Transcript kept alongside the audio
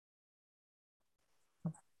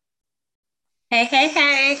Hey, hey,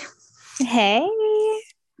 hey. Hey,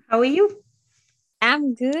 How are you?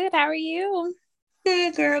 I'm good. How are you?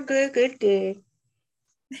 Good, girl. Good, good, good.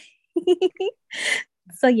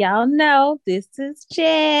 So y'all know this is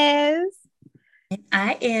Jazz,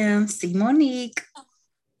 I am C. Monique.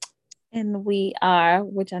 and we are,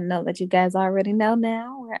 which I know that you guys already know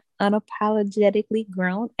now, we're unapologetically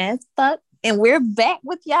grown as fuck, and we're back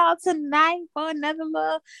with y'all tonight for another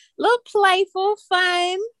little playful,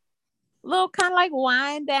 fun, little kind of like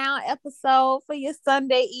wind down episode for your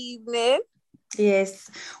Sunday evening. Yes,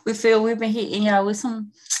 we feel we've been hitting y'all with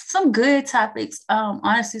some good topics.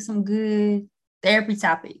 Honestly, some good therapy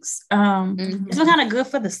topics. It's been Mhm. kind of good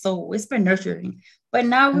for the soul. It's been nurturing. But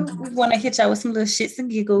now we Mhm. want to hit y'all with some little shits and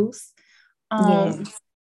giggles. Um, Yes,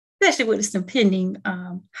 Especially with this impending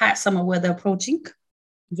hot summer weather approaching.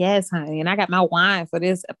 yes, honey. And I got my wine for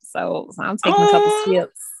this episode, so I'm taking a couple Oh,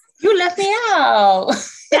 sips. you left me out.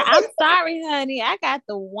 Yeah, I'm sorry, honey. I got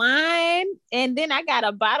the wine and then I got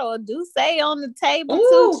a bottle of Douce on the table too,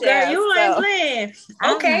 Ooh, girl, child. you ain't So playing.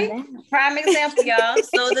 I'm Okay, back. prime example, y'all.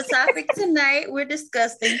 So the topic tonight we're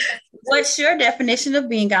discussing what's your definition of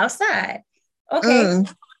being outside? Okay,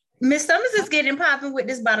 Mm, Miss Summers is getting popping with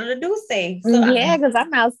this bottle of Douce. yeah, because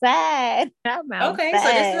I'm outside. I'm Okay, so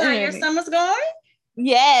this is outside, how your honey. summer's going.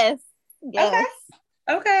 Yes. Okay, Yes.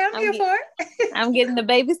 okay, I'm I'm here get, for it. I'm getting the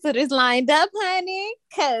babysitters lined up, honey,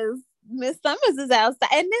 because Miss Summers is outside.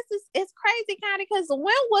 And this is it's crazy kind of because when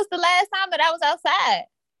was the last time that I was outside?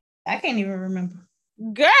 I can't even remember.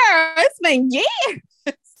 Girl, it's been years.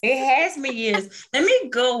 It has been years. Let me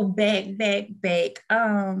go back.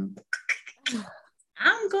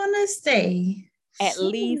 I'm gonna say At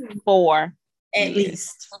least 4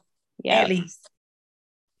 years. at at Yeah. least,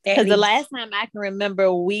 at Because the least last time I can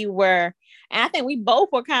remember, we were, and I think we both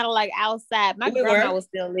were kind of like outside. My we grandma were. was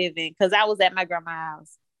still living because I was at my grandma's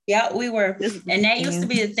house. Yeah, we were. This is And that used to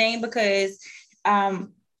yeah, be the thing because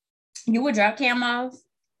um you would drop Cam off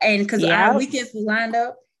and because our yeah. weekends were lined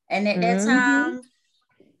up. And at that Mm-hmm.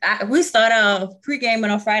 time, we started off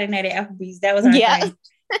pre-gaming on Friday night at Applebee's. That was our Yeah. thing.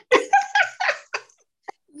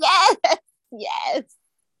 Yes. Yes.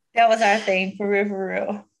 That was our thing for real, for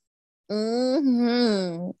real.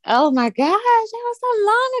 Oh my gosh, that was so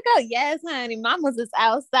long ago. Yes, honey, Mama's is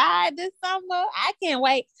outside this summer. I can't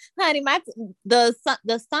wait, honey.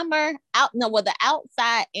 The summer out no, well, the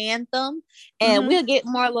outside anthem, and Mm-hmm. we'll get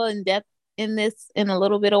more a little in depth in this in a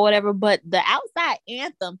little bit or whatever. But the outside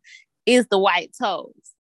anthem is the white toes,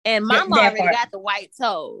 and Yeah, Mama that already part. got the white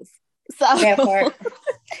toes. So That part.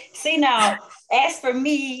 See now, as for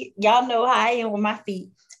me, y'all know how I am with my feet.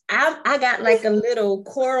 I got like a little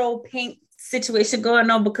coral pink situation going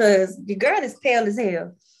on because the girl is pale as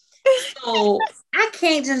hell. So I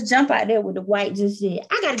can't just jump out there with the white just yet.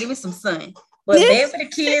 I gotta give it some sun. But baby, the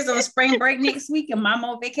kids on spring break next week and mom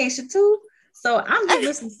on vacation too. So I'm getting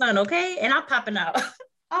me some sun, okay? And I'm popping out.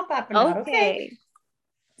 I'm popping out, okay? okay,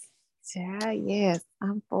 child, yes,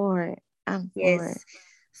 I'm for it. I'm for it. Yes.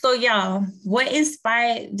 So y'all, what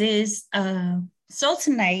inspired this show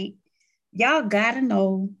tonight? Y'all gotta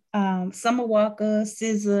know Summer Walker,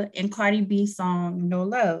 SZA, and Cardi B song No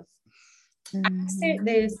Love. I sent Mm-hmm.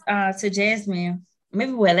 this to Jasmine,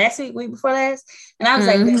 maybe what last week, week before last, and I was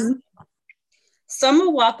like, Mm-hmm. listen, Summer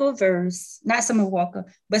Walker verse, not Summer Walker,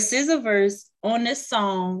 but SZA verse on this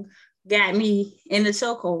song got me in the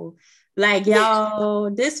chokehold. Like y'all,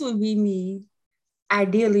 this would be me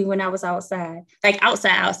ideally when I was outside, like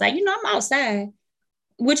outside. You know, I'm outside,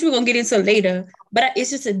 which we're gonna get into later, but it's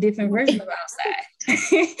just a different version of outside.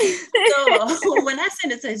 So when I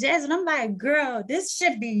sent it to Jasmine, I'm like, girl, this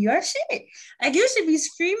should be your shit. Like you should be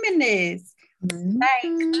screaming this. Like,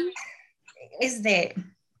 Mhm. is that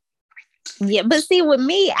Yeah, but see, with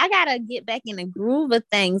me, I gotta get back in the groove of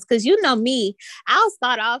things because you know me, I'll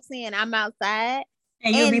start off saying I'm outside,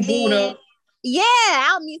 and you'll be and booed then up. yeah,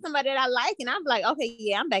 I'll meet somebody that I like, and I'm like, okay,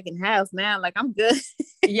 yeah, I'm back in the house now, like I'm good.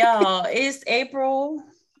 Y'all, it's April.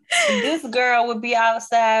 This girl would be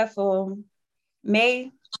outside for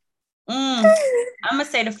May. I'm gonna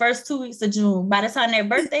say the first 2 weeks of June. By the time that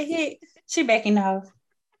birthday hit, she back in the house.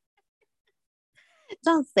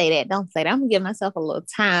 Don't say that. Don't say that. I'm gonna give myself a little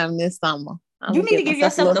time this summer. I'm You gonna need to give give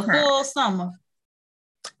myself a yourself little the time. full summer.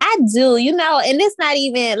 I do, and it's not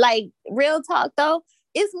even like real talk though.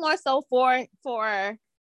 It's more so for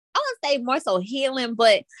I wouldn't say more so healing,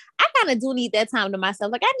 but I kind of do need that time to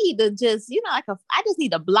myself. Like I need to just, I just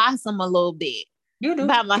need to blossom a little bit You do.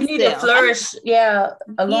 by You need to myself. flourish, yeah,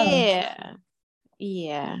 alone. Yeah,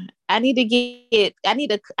 yeah. I need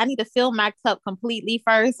to fill my cup completely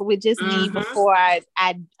first with just me Mm-hmm. before I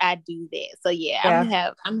do that. So yeah,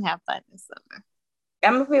 Yeah. I'm gonna have fun this summer.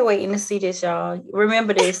 I'm gonna be waiting to see this, y'all.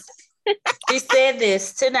 Remember this. She said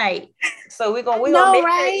this tonight. So I we're gonna know, make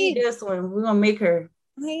her eat right? this one. We're gonna make her.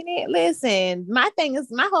 Ain't it? Listen, my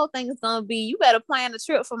whole thing is gonna be you better plan a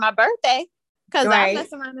trip for my birthday. Cause I'm Right.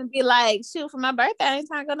 messing around and be like, shoot, for my birthday, I ain't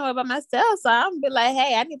trying to go nowhere by myself. So I'm gonna be like,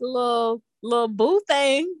 hey, I need a little boo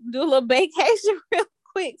thing, do a little vacation real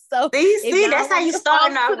quick. So if See, y'all that's how want me you to fall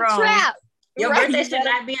starting into out the wrong. trap, Your right? birthday You should better.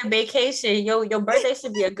 not be a vacation. Your birthday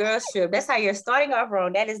should be a girl's trip. That's how you're starting off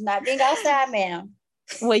wrong. That is not being outside, ma'am.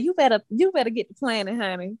 Well, you better get the planning,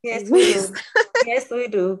 honey. Yes, we do. Yes, we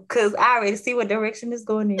do. Cause I already see what direction it's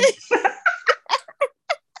going in.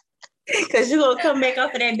 Cause you're gonna come back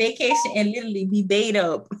off of that vacation and literally be bait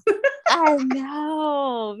up. I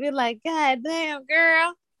know. Be like, God damn,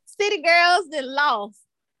 girl. City girls that lost.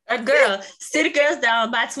 A girl, city girls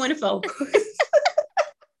down by 24.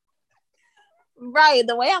 Right.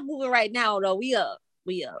 The way I'm moving right now, though, we up.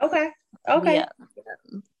 We up. Okay. We Okay. up.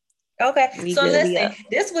 Okay. We So good. We listen, up.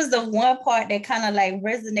 this was the one part that kind of like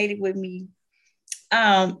resonated with me.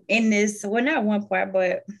 In this, well, not one part,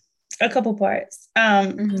 but a couple parts.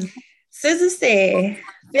 Mm-hmm. SZA said,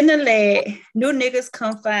 finna let new niggas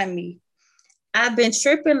come find me. I've been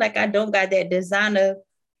tripping like I don't got that designer,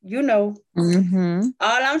 you know. Mm-hmm.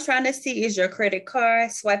 All I'm trying to see is your credit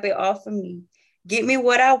card. Swipe it off for me. Get me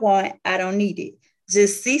what I want. I don't need it.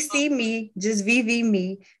 Just CC me. Just VV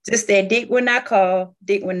me. Just that dick when I call.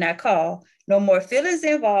 Dick when I call. No more feelings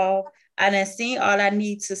involved. I done seen all I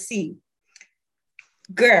need to see.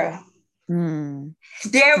 Girl, Mm.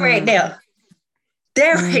 there right Mm. there.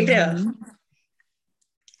 There right there. Mm-hmm.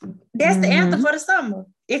 That's the anthem Mm-hmm. for the summer.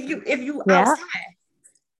 If you Yeah. outside.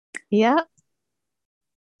 Yeah.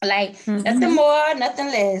 Like nothing Mm-hmm. more, nothing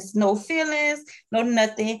less. No feelings, no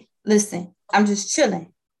nothing. Listen, I'm just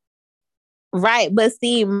chilling. Right. But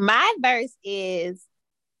see, my verse is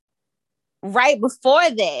right before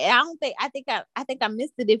that. I think I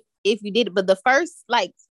missed it if you did it, but the first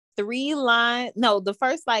like three lines, no, the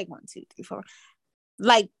first like 1, 2, 3, 4,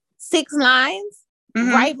 like 6 lines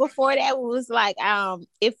Mm-hmm. right before that was like,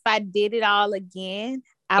 if I did it all again,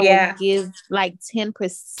 I will Yeah. give like 10%.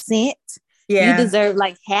 You Yeah. deserve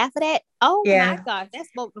like half of that. Oh my Yeah. gosh, that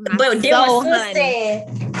spoke to my But then when soul, Sis honey. said,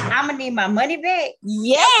 I'm gonna need my money back, that was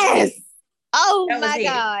Yes. it. Oh That was my it.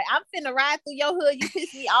 God. I'm finna ride through your hood. You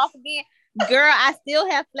piss me off again. Girl, I still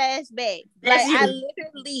have flashbacks. That's Like I you.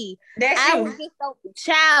 literally, That's I would you. get so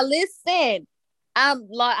child, listen.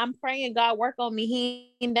 I'm praying God work on me.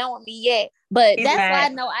 He ain't done with me yet. But He's that's why I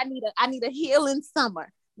not. know I need a healing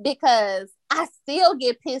summer because I still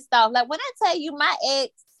get pissed off. Like when I tell you my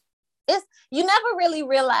ex, it's you never really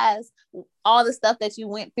realize all the stuff that you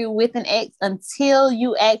went through with an ex until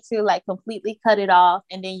you actually like completely cut it off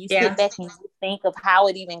and then you sit Yeah. back and you think of how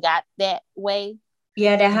it even got that way.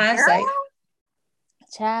 Yeah, that Girl, hindsight.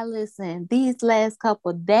 child, listen, these last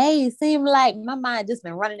couple days seem like my mind just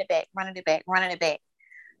been running it back, running it back, running it back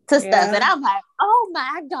to stuff. And Yeah. I'm like, oh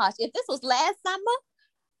my gosh, if this was last summer,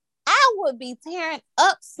 I would be tearing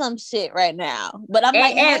up some shit right now. But I'm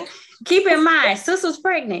like, And no, keep in mind, Sis was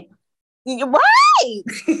pregnant. you're right.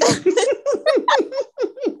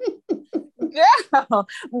 Girl.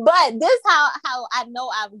 But this how I know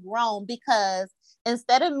I've grown because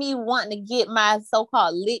instead of me wanting to get my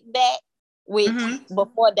so-called lick back, which Mm-hmm.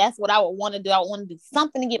 before that's what I would want to do. I would want to do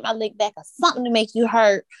something to get my lick back or something to make you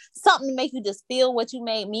hurt, something to make you just feel what you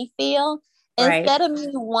made me feel. Right. Instead of me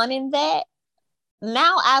wanting that,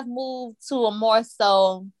 now I've moved to a more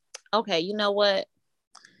so, okay, you know what?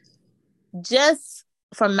 Just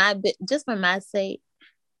for my sake,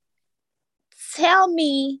 tell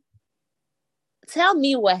me tell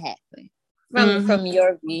me what happened Mm-hmm. from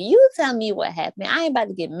your view. You tell me what happened. I ain't about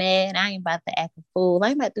to get mad. I ain't about to act a fool. I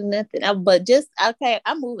ain't about to do nothing. But just okay,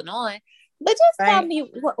 I'm moving on. But just tell Right.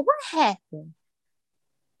 me what happened.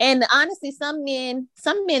 And honestly, some men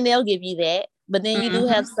they'll give you that. But then you do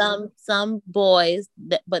have Mm-hmm. some boys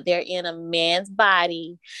that, but they're in a man's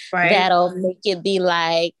body Right. that'll make it be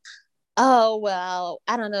like, oh well,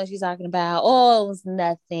 I don't know what she's talking about. Oh, it was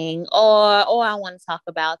nothing. Or oh, I want to talk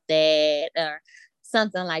about that or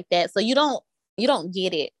something like that. So you don't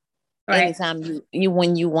get it Right. anytime you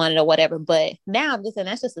when you want it or whatever. But now I'm just saying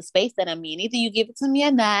that's just a space that I'm in. Either you give it to me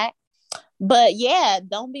or not. But yeah,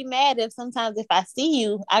 don't be mad if sometimes if I see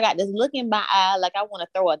you, I got this look in my eye like I want to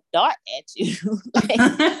throw a dart at you.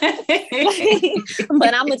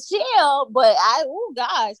 But I'm a chill. But oh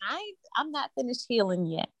gosh, I'm not finished healing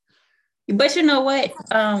yet. But you know what?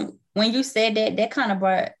 When you said that, that kind of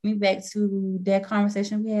brought me back to that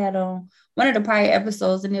conversation we had on one of the prior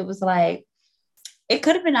episodes, and it was like it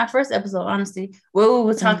could have been our first episode, honestly, where we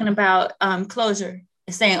were talking Mm-hmm. about closure.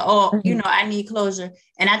 saying, oh, I need closure.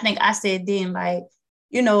 And I think I said then, like,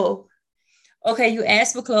 okay, you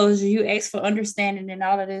ask for closure, you ask for understanding and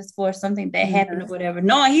all of this for something that happened or whatever.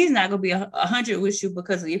 Knowing he's not gonna be 100 with you,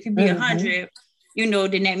 because if you be 100,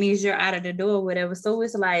 then that means you're out of the door or whatever. So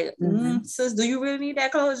it's like, sis, do you really need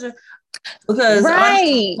that closure? Because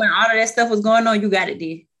honestly, when all of that stuff was going on, you got it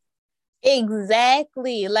there.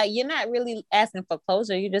 Exactly. Like, you're not really asking for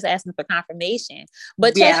closure, you're just asking for confirmation.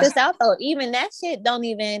 But check this out though, even that shit don't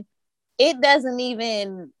even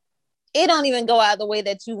go out the way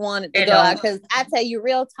that you want it to go out. Because I tell you,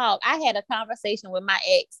 real talk, I had a conversation with my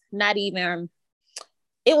ex,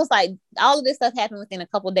 it was like all of this stuff happened within a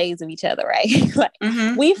couple of days of each other, right? Like,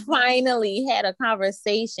 we finally had a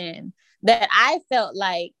conversation that I felt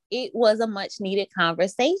like it was a much needed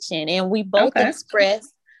conversation, and we both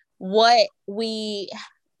expressed what we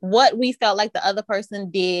felt like the other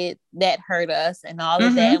person did that hurt us and all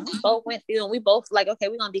of that. And we both went through, and we both like, okay,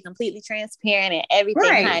 we're gonna be completely transparent and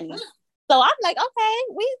everything, honey. So I'm like, okay,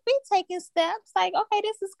 we taking steps. Like, okay,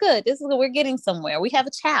 this is good. We're getting somewhere. We have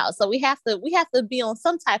a child, so we have to be on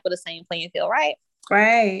some type of the same playing field, right?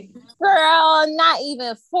 Right. Girl, not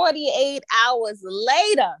even 48 hours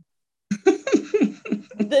later,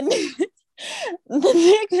 the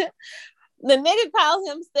nigga calls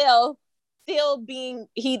himself still being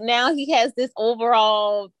he has this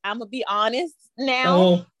overall, I'm gonna be honest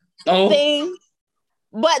now thing.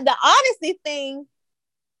 But the honesty thing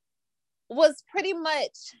was pretty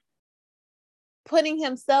much putting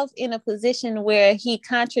himself in a position where he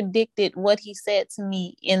contradicted what he said to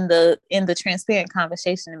me in the transparent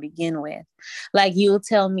conversation to begin with. Like, you'll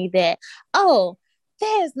tell me that, oh,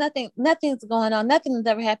 there's nothing's going on, nothing's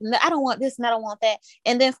ever happened, I don't want this and I don't want that,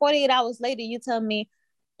 and then 48 hours later you tell me,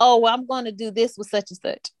 oh, well, I'm going to do this with such and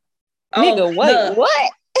such. Nigga, wait,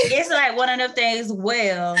 what? It's like one of the things,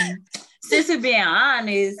 well, since we're being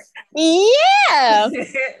honest, yeah,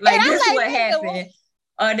 like, this is what happened,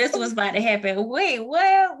 or this was about to happen. Wait,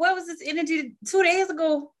 what was this energy 2 days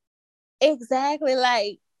ago? Exactly.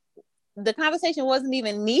 Like, the conversation wasn't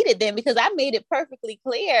even needed then, because I made it perfectly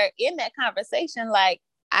clear in that conversation, like,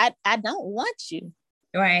 I don't want you.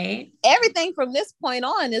 Right. Everything from this point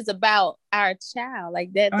on is about our child.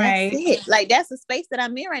 Like, that's it. Like, that's the space that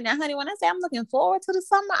I'm in right now, honey. When I say I'm looking forward to the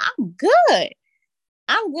summer, I'm good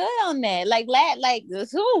on that. Like,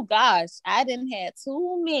 oh gosh, I didn't have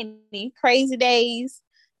too many crazy days,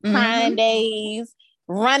 crying days,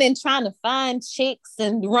 running, trying to find chicks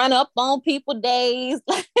and run up on people days.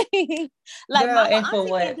 Like, girl, mama, I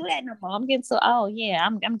can't do that no more. I'm getting so,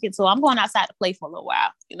 I'm going outside to play for a little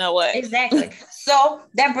while. You know what? Exactly. So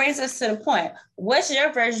that brings us to the point. What's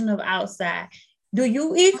your version of outside? Do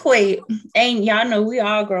you equate, and y'all know we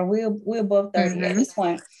all grown, we're above 30 at this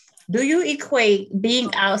point. Do you equate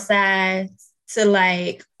being outside to,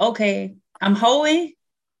 like, okay, I'm hoeing,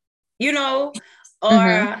 or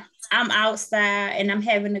I'm outside and I'm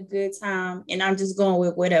having a good time and I'm just going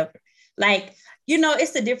with whatever? Like,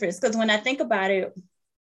 it's the difference. Because when I think about it,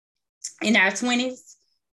 in our 20s,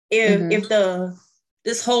 if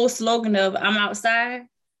this whole slogan of I'm outside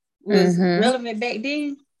was relevant back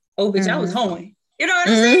then, oh, bitch, I was hoeing. You know what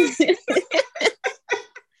I'm saying?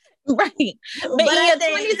 Right. But in your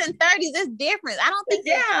 20s and 30s, it's different. I don't think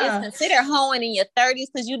it's considered hoeing in your 30s,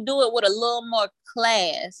 because you do it with a little more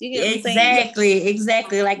class. You get what I'm saying?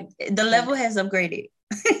 Exactly. Like, the level has upgraded.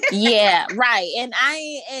 Yeah, right.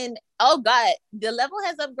 And oh God, the level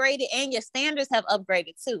has upgraded and your standards have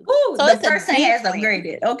upgraded too. Ooh, so the person has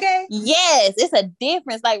upgraded. Okay. Yes, it's a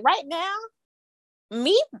difference. Like, right now,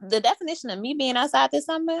 the definition of me being outside this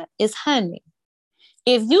summer is honey.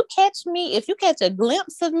 If you catch a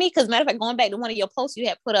glimpse of me, because matter of fact, going back to one of your posts you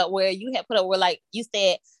had put up where like you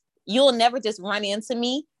said, you'll never just run into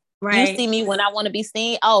me. Right. You see me when I want to be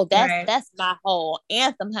seen. Oh, that's my whole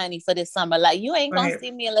anthem, honey, for this summer. Like, you ain't gonna see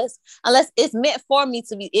me unless it's meant for me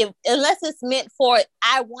to be. Unless it's meant for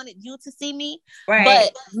I wanted you to see me. Right.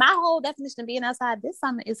 But my whole definition of being outside this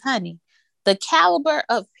summer is honey. The caliber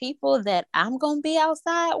of people that I'm gonna be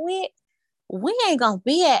outside with, we ain't gonna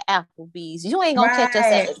be at Applebee's. You ain't gonna catch us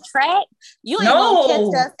at the track. You ain't gonna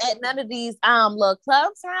catch us at none of these little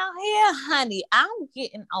clubs around here, honey. I'm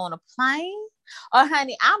getting on a plane, or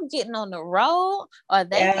honey, I'm getting on the road, or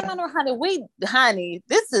they getting on the honey.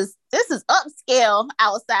 This is upscale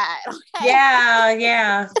outside. Okay?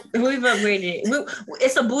 Yeah. We've upgraded.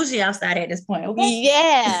 It's a bougie outside at this point. Okay.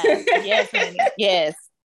 Yeah. Yes, honey. Yes.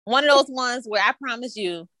 One of those ones where I promise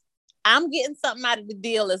you, I'm getting something out of the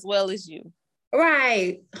deal as well as you.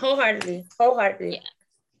 Right. Wholeheartedly. Yeah.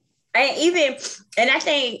 And I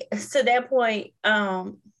think to that point,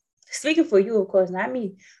 speaking for you, of course, not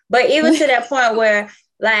me, but even to that point where,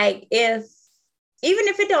 like, even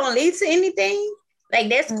if it don't lead to anything, like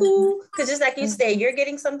that's cool. Cause just like you said, you're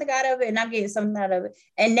getting something out of it and I'm getting something out of it.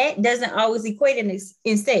 And that doesn't always equate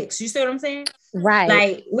in sex. You see what I'm saying? Right.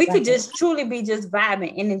 Like we could just truly be just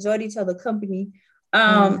vibing and enjoy each other company.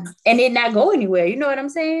 And it not go anywhere. You know what I'm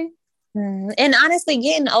saying? And honestly,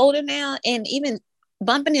 getting older now and even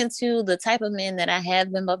bumping into the type of men that I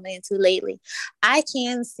have been bumping into lately, I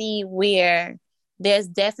can see where there's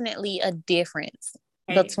definitely a difference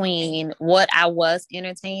between what I was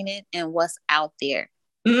entertaining and what's out there.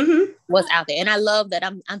 What's out there. And I love that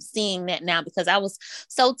I'm seeing that now, because I was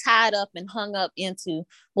so tied up and hung up into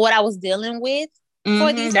what I was dealing with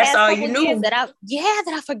for these past couple years that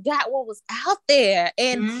I forgot what was out there.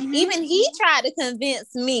 And even he tried to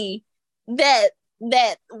convince me that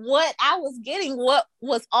what I was getting, what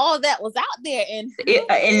was all that was out there. And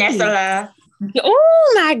that's a lie.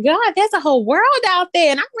 Oh my God, there's a whole world out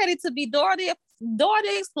there, and I'm ready to be Dora the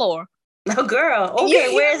Explorer. Oh, girl.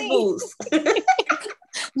 Okay, where's Boots?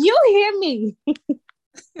 You hear me?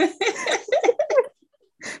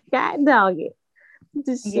 God dog it.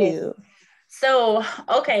 Just you. So,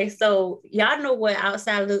 okay, so y'all know what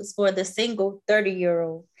outside looks for the single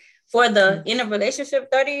 30-year-old. For the in a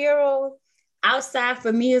relationship 30-year-old, outside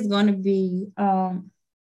for me is going to be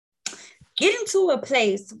getting to a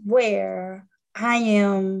place where I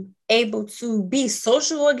am able to be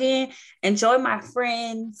social again, enjoy my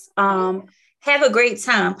friends, have a great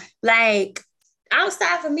time. Like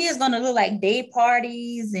outside for me is going to look like day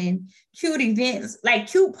parties and cute events, like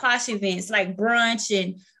cute posh events, like brunch,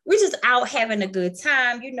 and we're just out having a good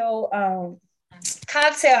time,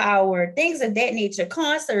 cocktail hour, things of that nature,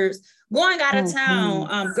 concerts, going out of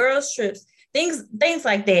town, girls trips, things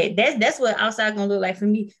like that. That's what outside gonna look like for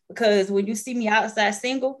me. Because when you see me outside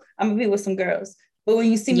single, I'm gonna be with some girls. But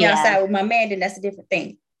when you see me outside with my man, then that's a different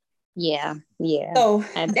thing. Yeah. So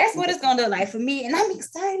that's what it's gonna look like for me, and I'm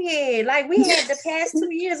excited. Like we had the past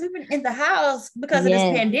 2 years, we've been in the house because of this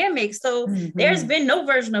pandemic. So there's been no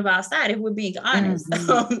version of outside, if we're being honest.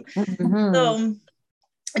 So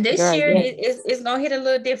this year it's gonna hit a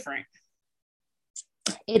little different.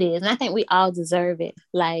 It is, and I think we all deserve it.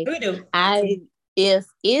 Like we do.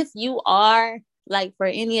 If you are, like, for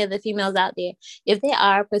any of the females out there, if they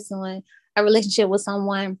are pursuing a relationship with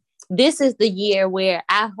someone, this is the year where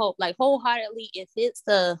I hope, like, wholeheartedly, if it's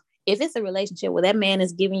a relationship where that man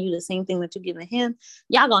is giving you the same thing that you're giving him,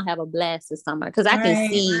 y'all gonna have a blast this summer. Because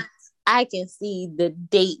I can see the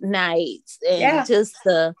date nights and just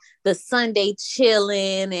the Sunday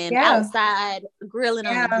chilling and outside grilling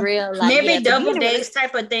on the grill. Like, maybe double dates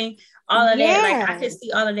type of thing. All of that. Like I can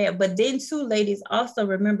see all of that. But then too, ladies, also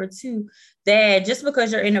remember too that just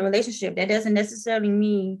because you're in a relationship, that doesn't necessarily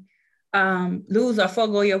mean lose or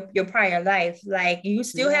forego your prior life. Like you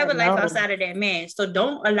still have a life outside of that man. So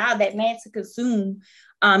don't allow that man to consume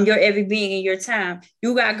your every being in your time.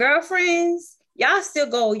 You got girlfriends, y'all still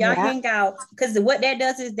go, y'all hang out, because what that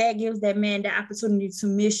does is that gives that man the opportunity to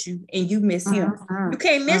miss you and you miss him. You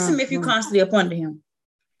can't miss him if you're constantly up under him.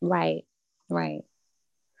 Right.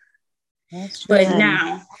 But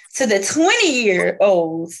now to the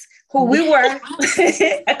 20-year-olds who we were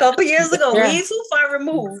a couple years ago, we ain't too far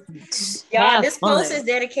removed. Y'all, this post is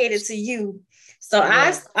dedicated to you. So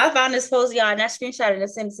I found this post, y'all, and I screenshotted and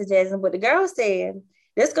sent it to Jasmine. But the girl said,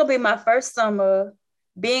 this gonna be my first summer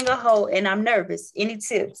being a hoe and I'm nervous. Any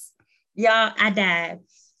tips? Y'all, I died.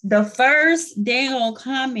 The first dang on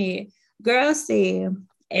comment, girl said,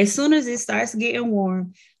 as soon as it starts getting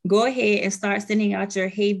warm, go ahead and start sending out your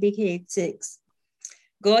hey big head texts.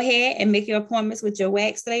 Go ahead and make your appointments with your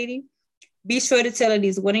wax lady. Be sure to tell at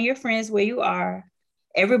least one of your friends where you are.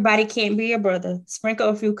 Everybody can't be your brother. Sprinkle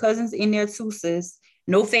a few cousins in there too, sis.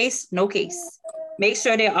 No face, no case. Make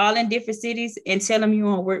sure they're all in different cities and tell them you're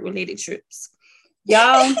on work-related trips.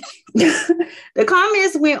 Y'all, the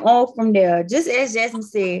comments went on from there. Just as Jasmine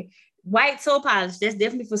said, white toe polish, that's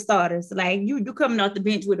definitely for starters. Like you coming off the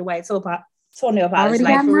bench with a white toenail polish,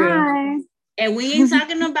 like for real. And we ain't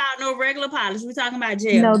talking about no regular polish. We're talking about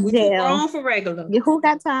gel. No we gel. Too grown for regular. Who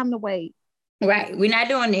got time to wait? Right. We're not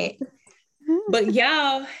doing that. But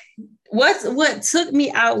y'all, what took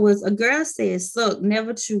me out was a girl said, suck,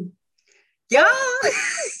 never chew. Y'all.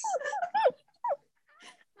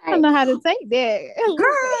 I don't know how to take that.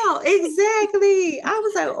 Girl, exactly. I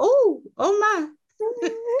was like, oh my.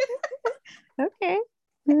 Okay.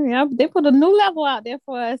 Yeah, they put a new level out there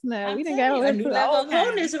for us now. We didn't got a new level of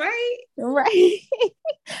wholeness, right? Right.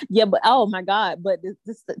 Yeah, but oh my God. But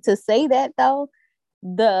to say that though,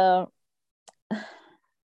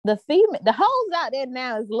 the hoes out there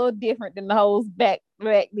now is a little different than the hoes back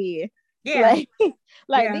then. Yeah.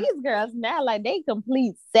 Like these girls now, like they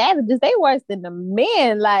complete savages. They worse than the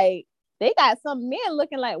men. Like they got some men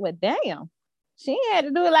looking like, well, damn, she ain't had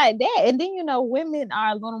to do it like that. And then women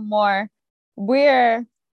are a little more. We're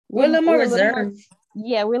We're a little more we're a little more. reserved.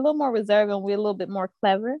 Yeah, we're a little more reserved and we're a little bit more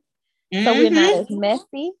clever. So we're not Mm-hmm. as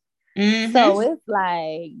messy. Mm-hmm. So it's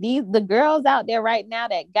like the girls out there right now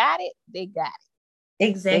that got it, they got it.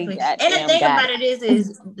 Exactly. They And the thing about it. it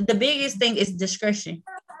is the biggest thing is discretion.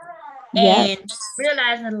 Yeah. And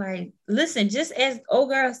realizing, like, listen, just as old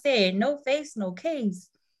girl said, no face, no case.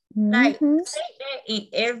 Like, Mm-hmm. take that in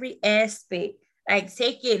every aspect. Like,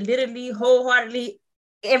 take it literally, wholeheartedly,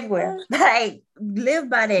 everywhere. Like, live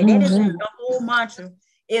by that. That is like the whole mantra.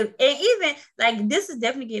 And even like this is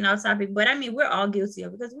definitely getting off topic, but I mean we're all guilty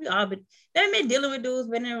of it because we all been dealing with dudes,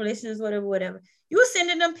 been in relationships, whatever. You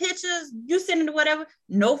sending them pictures, you sending whatever,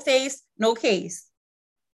 no face, no case.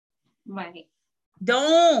 Right.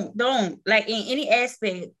 Don't like in any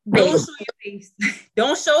aspect. Don't show your face.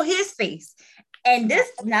 Don't show his face. And this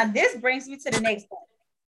brings me to the next point.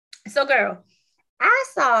 So, girl, I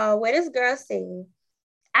saw where this girl said,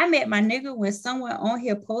 I met my nigga when someone on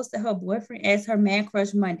here posted her boyfriend as her man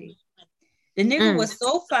crush Monday. The nigga was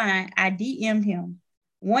so fine, I DM'd him.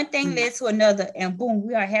 One thing led to another, and boom,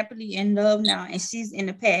 we are happily in love now, and she's in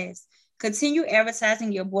the past. Continue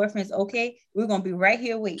advertising your boyfriend's okay. We're gonna be right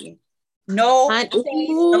here waiting. No face,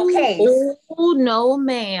 no case. Oh no,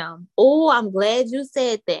 ma'am. Oh, I'm glad you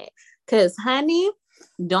said that. Cause honey,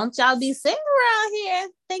 don't y'all be sitting around here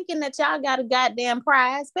thinking that y'all got a goddamn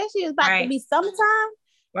prize, especially it's about to be summertime.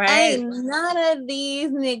 Right. Ain't none of these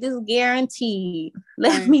niggas guaranteed.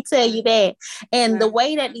 Let me tell you that. And the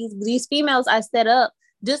way that these females are set up,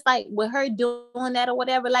 just like with her doing that or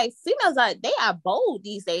whatever, like females they are bold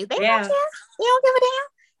these days. They don't care. They don't give a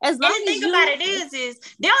damn. As long and the thing about it is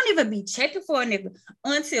they don't even be checking for a nigga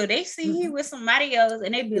until they see he with somebody else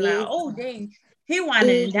and they be like, oh dang, he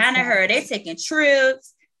wanted to dine at her. They taking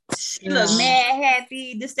trips. She look mad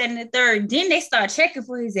happy, this, that, and the third. Then they start checking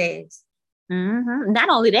for his ass. Mm-hmm. Not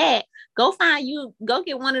only that, go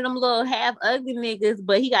get one of them little half ugly niggas,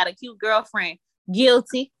 but he got a cute girlfriend.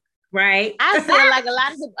 Guilty. Right. I feel like a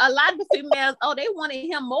lot of the females, they wanted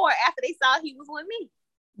him more after they saw he was with me.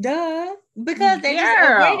 Duh. Because they just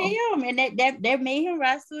upgraded him and that made him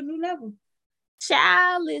rise to a new level.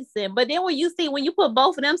 Child, listen. But then when you put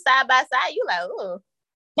both of them side by side, you like, oh.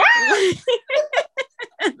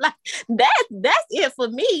 Like that's it for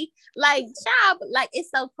me. Like, child, like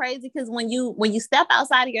it's so crazy because when you step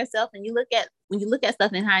outside of yourself and you look at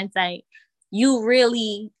stuff in hindsight, you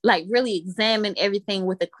really examine everything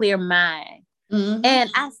with a clear mind. Mm-hmm. And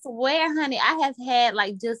I swear, honey, I have had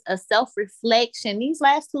like just a self-reflection. These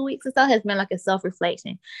last 2 weeks or so has been like a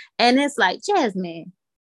self-reflection. And it's like, Jasmine,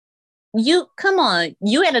 you come on,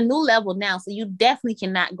 you at a new level now, so you definitely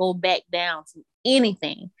cannot go back down to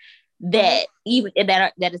anything that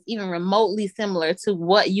is even remotely similar to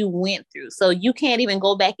what you went through. So you can't even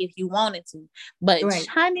go back if you wanted to. But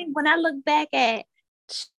honey, when I look back at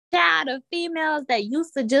child of females that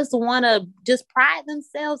used to just want to just pride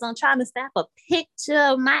themselves on trying to snap a picture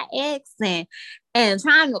of my ex and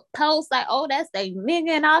trying to post like, oh, that's a nigga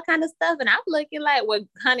and all kind of stuff. And I'm looking like, well,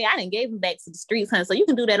 honey, I didn't gave him back to the streets, honey. So you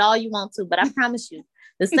can do that all you want to, but I promise you,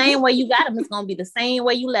 the same way you got him is going to be the same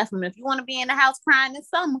way you left him. If you want to be in the house crying this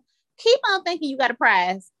summer, keep on thinking you got a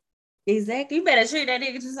prize. Exactly. You better treat that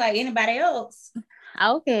nigga just like anybody else.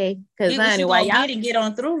 Okay. Because honey, why y'all didn't get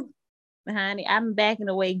on through. Honey, I'm backing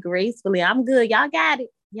away gracefully. I'm good. Y'all got it.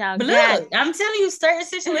 Y'all but got look, it. I'm telling you, certain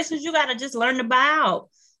situations you gotta just learn to buy out.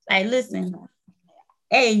 Like, listen,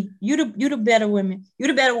 hey, you the better woman. You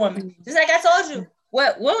the better woman. Just like I told you.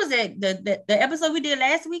 What was it? The episode we did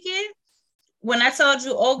last weekend? When I told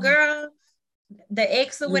you, oh girl, the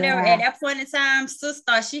ex or whatever, at that point in time, sis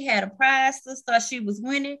thought she had a prize, sis thought she was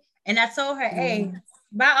winning. And I told her, hey,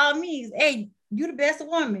 by all means, hey, you the best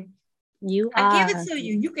woman. I give it to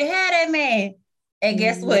you. You can have that man. And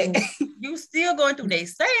guess what? You still going through the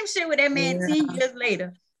same shit with that man 10 years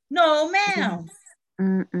later. No, ma'am.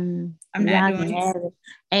 I'm not doing it.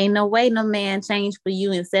 Ain't no way no man changed for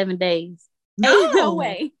you in 7 days. Ain't no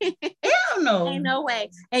way. Hell no. Ain't no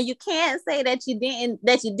way. And you can't say that you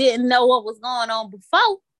didn't know what was going on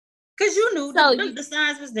before. Because you knew the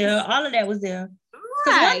signs was there. All of that was there.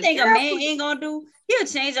 Because one thing a man ain't gonna do, he'll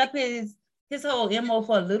change up his whole MO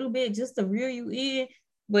for a little bit just to reel you in.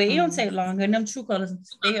 But it don't take long. And them true colors,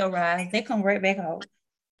 they arise. They come right back out.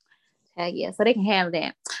 Yeah, so they can have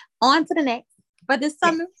that. On to the next. For this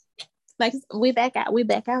summer, like we back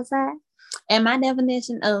outside. And my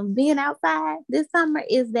definition of being outside this summer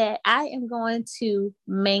is that I am going to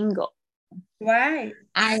mingle. Right.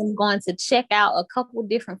 I am going to check out a couple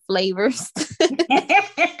different flavors. Wait,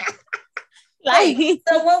 Like,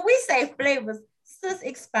 so when we say flavors, sis,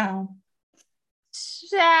 expound.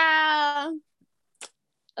 child,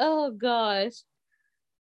 oh gosh.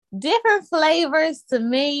 Different flavors to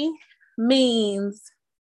me means,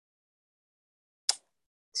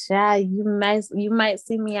 child, you might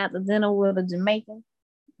see me at the dinner with a Jamaican.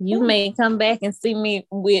 You Ooh. may come back and see me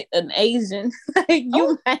with an Asian. Oh,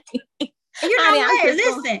 You might. you know Honey, I'm what? just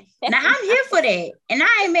Listen, going. now I'm here for that, and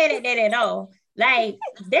I ain't mad at that at all. Like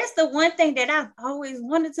that's the one thing that I've always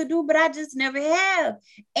wanted to do, but I just never have.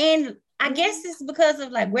 And I guess it's because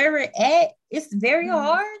of like where we're at. It's very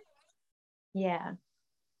hard, Yeah,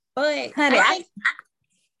 but honey, I I think.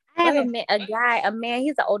 I Go have ahead. a guy, a man.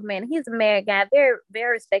 He's an old man. He's a married guy, very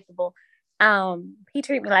very respectable. He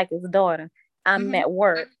treat me like his daughter. I'm Mm-hmm. at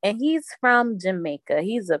work, and he's from Jamaica.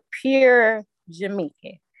 He's a pure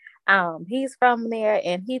Jamaican. He's from there,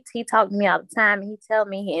 and he talked to me all the time. And he tell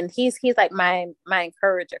me, and he's like my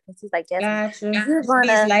encourager because he's like, Jasmine, Gotcha. you're Speaks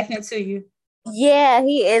gonna. life into you. Yeah,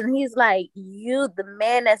 he is. He's like, you, the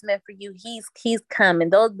man that's meant for you. He's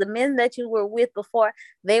coming. Those the men that you were with before,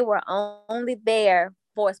 they were only there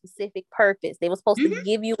for a specific purpose. They were supposed to Mm-hmm.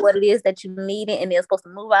 give you what it is that you needed, and they're supposed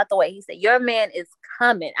to move out the way. He said, your man is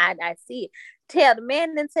coming. I see it. Tell the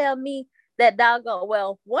man didn't tell me that doggone.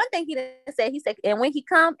 Well, one thing he didn't say. He said, and when he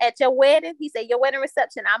come at your wedding, he said, your wedding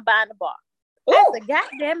reception, I'm buying the bar. I Oh, said, God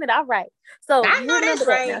damn it, all right. So I you know remember that's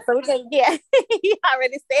that now. right. So we can, yeah, he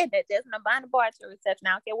already said that. Just I'm buying the bar at your reception.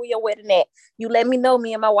 I don't care where your wedding at. You let me know,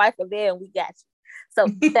 me and my wife are there and we got you. So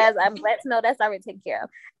I'm glad to know that's already taken care of.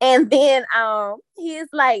 And then he's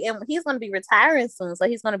like, and he's gonna be retiring soon. So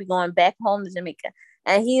he's gonna be going back home to Jamaica.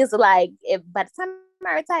 And he's like, if by the time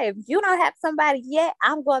I retire, if you don't have somebody yet,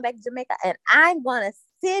 I'm going back to Jamaica and I'm gonna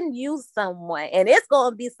send you someone. And it's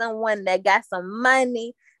gonna be someone that got some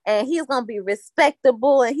money and he's gonna be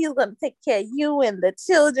respectable and he's gonna take care of you and the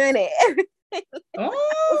children and everything.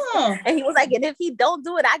 Oh, And he was like, and if he don't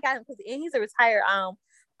do it, I got him because he's a retired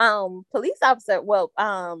police officer. Well,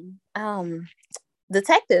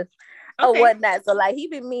 detective or okay. whatnot. So like he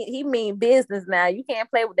mean business now. You can't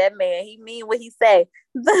play with that man. He mean what he say.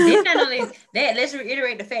 Then not only that, let's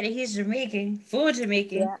reiterate the fact that he's Jamaican, full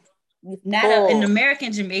Jamaican, Yeah, not an full.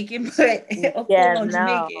 American Jamaican, but a full Yeah, on no.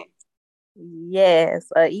 Jamaican. Yes,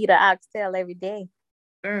 eat an oxtail every day.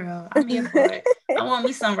 Girl, I'm here for it. I want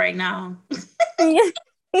me some right now.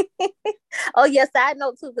 Oh yes, side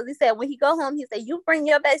note too, because he said when he go home, he said you bring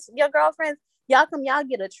your girlfriends, y'all come, y'all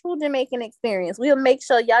get a true Jamaican experience. We'll make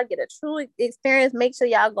sure y'all get a true experience. Make sure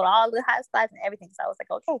y'all go to all the hot spots and everything. So I was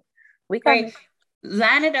like, okay, we Right. coming.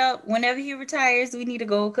 Line it up whenever he retires. We need to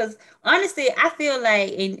go because honestly, I feel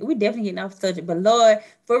like, and we definitely getting off the subject, but Lord,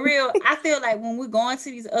 for real, I feel like when we're going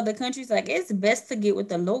to these other countries, like it's best to get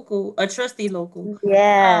with a local, a trusty local,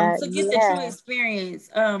 Yeah, to get the true yeah.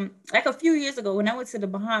 experience. Like a few years ago when I went to the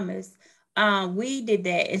Bahamas, we did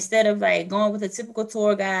that instead of like going with a typical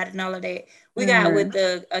tour guide and all of that. We got Mm-hmm. with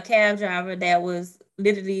a cab driver that was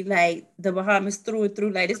literally like the Bahamas through and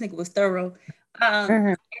through. Like this nigga was thorough. Um,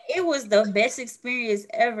 Mm-hmm. it was the best experience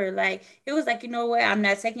ever. Like it was like, you know what? I'm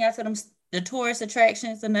not taking you out to the tourist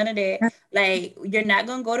attractions or none of that. Like you're not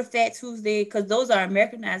gonna go to Fat Tuesday because those are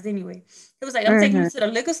Americanized anyway. It was like I'm taking you Mm-hmm. to the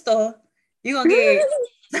liquor store. You're gonna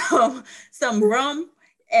get some rum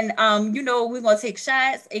and we're gonna take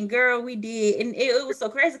shots and girl we did and it was so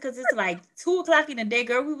crazy because it's like 2 o'clock in the day,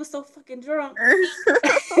 girl. We were so fucking drunk.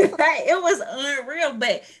 Like, it was unreal,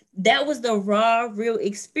 but that was the raw real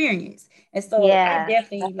experience. And so I Yeah,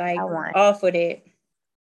 definitely that's what I like want. all for that.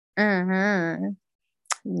 Mm-hmm.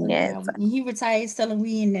 So Yes, yeah, when he retires, tell him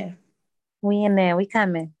we in there. we in there. We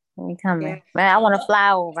coming. We Yeah. coming. Man, I want to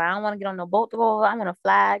fly over. I don't want to get on no boat to go over. I want to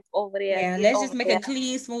fly over there, Yeah, get let's just over make a there.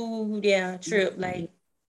 clean, smooth, yeah, trip. Like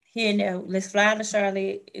here and there. Let's fly to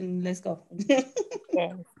Charlotte and let's go.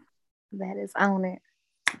 Yes, that is on it.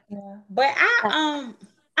 Yeah. But I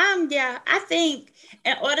think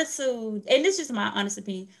in order to, and this is just my honest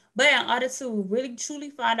opinion, but in order to really truly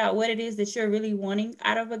find out what it is that you're really wanting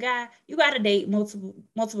out of a guy, you gotta date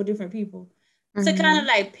multiple different people to kind of Mm-hmm.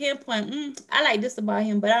 like pinpoint, I like this about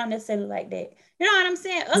him, but I don't necessarily like that. You know what I'm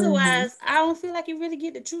saying? Mm-hmm. Otherwise, I don't feel like you really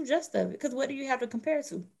get the true gist of it. Because what do you have to compare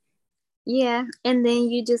to? Yeah, and then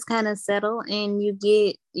you just kind of settle, and you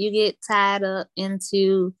get tied up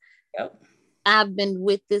into. Yep. I've been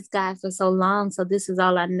with this guy for so long, so this is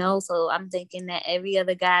all I know. So I'm thinking that every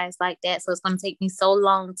other guy is like that. So it's gonna take me so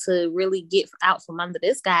long to really get out from under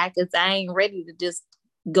this guy because I ain't ready to just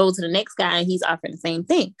go to the next guy and he's offering the same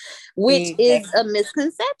thing, which is a Exactly.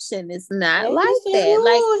 misconception. It's not That like is a that.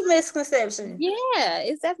 Like, huge misconception. yeah,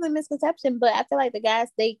 it's definitely a misconception. But I feel like the guys,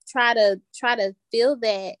 they try to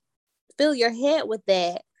fill your head with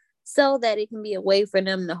that so that it can be a way for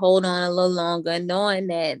them to hold on a little longer, knowing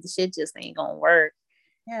that the shit just ain't gonna work.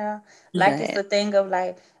 Yeah. Like it's But the thing of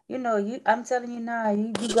like, I'm telling you now,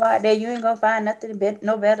 you go out there, you ain't gonna find nothing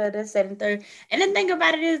no better than said and third. And the thing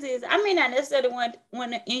about it is I may not necessarily want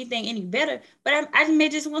anything any better, but I may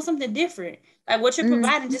just want something different. Like what you're mm,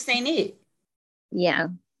 providing just ain't it. yeah,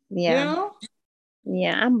 You yeah, know?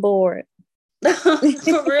 yeah, I'm bored.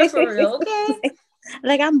 For real. Okay.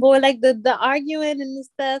 Like I'm bored, like the arguing and the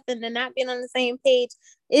stuff and the not being on the same page,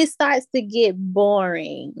 it starts to get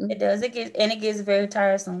boring. It does. It gets very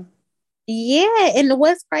tiresome. Yeah, and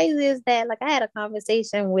what's crazy is that like I had a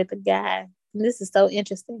conversation with a guy. And this is so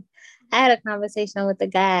interesting. I had a conversation with a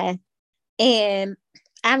guy, and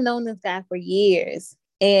I've known this guy for years,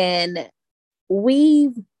 and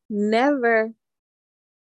we've never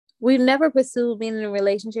we've never pursued being in a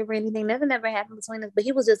relationship or anything. Nothing ever happened between us, but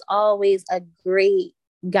he was just always a great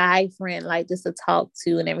guy friend, like just to talk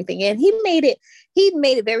to and everything. And he made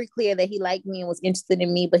it very clear that he liked me and was interested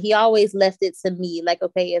in me, but he always left it to me. Like,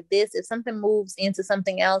 okay, if something moves into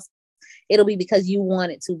something else, it'll be because you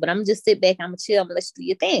want it to. But I'm gonna just sit back, I'm gonna chill, I'm gonna let you do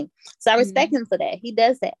your thing. So I respect Mm-hmm. him for that. He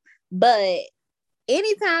does that. But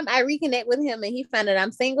anytime I reconnect with him and he found out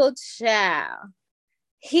I'm single, child,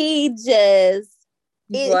 he just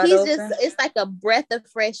Wide he's just open. it's like a breath of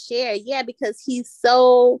fresh air. Yeah, because he's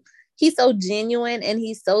so genuine and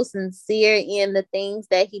he's so sincere in the things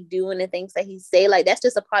that he do and the things that he say. Like that's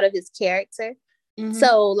just a part of his character. Mm-hmm.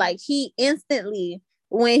 So like he instantly,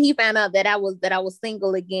 when he found out that I was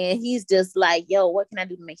single again, he's just like, yo, what can I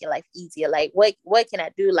do to make your life easier? Like what can I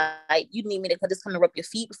do? Like you need me to just come and rub your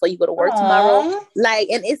feet before you go to work tomorrow. Aww. Like,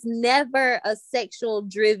 and it's never a sexual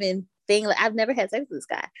driven thing. Like I've never had sex with this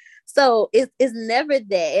guy. So it's never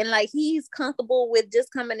that. And like he's comfortable with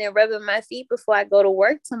just coming and rubbing my feet before I go to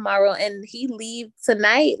work tomorrow. And he leaves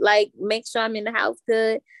tonight, like make sure I'm in the house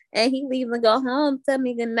good. And he leaves and go home, tell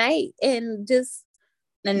me good night, and just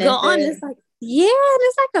And go that's on. it. It's like, yeah, and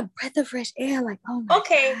it's like a breath of fresh air. Like, oh my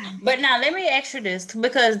Okay, God. but now let me ask you this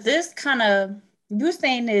because this kind of you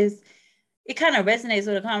saying this, it kind of resonates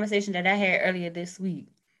with a conversation that I had earlier this week.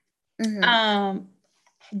 Mm-hmm. Um,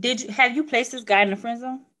 did you have you placed this guy in the friend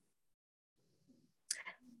zone?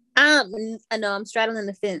 I know I'm straddling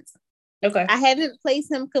the fence. Okay, I haven't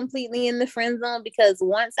placed him completely in the friend zone because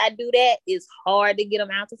once I do that, it's hard to get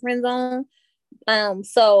him out the friend zone.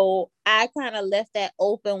 So I kind of left that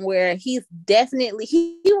open where he's definitely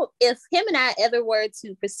if him and I ever were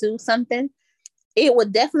to pursue something, it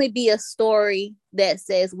would definitely be a story that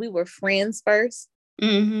says we were friends first.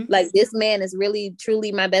 mm-hmm. Like this man is really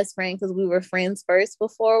truly my best friend because we were friends first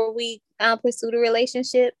before we pursued a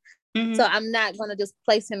relationship. So Mm-hmm. I'm not gonna just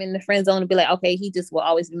place him in the friend zone and be like, okay, he just will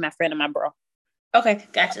always be my friend and my bro. Okay,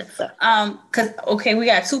 gotcha. So Cause okay, we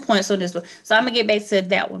got 2 points on this one, so I'm gonna get back to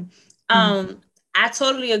that one. mhm. I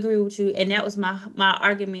totally agree with you, and that was my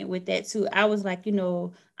argument with that too. I was like,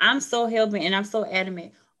 I'm so helping and I'm so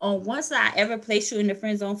adamant on once I ever place you in the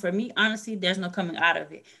friend zone. For me, honestly, there's no coming out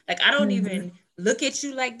of it. Like I don't Mhm. even look at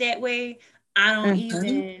you like that way. I don't Mhm.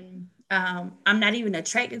 even. I'm not even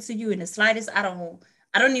attracted to you in the slightest. I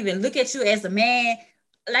don't even look at you as a man.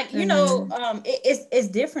 Like Mhm. it's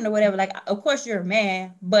different or whatever. Like of course you're a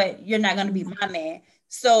man, but you're not gonna be my man.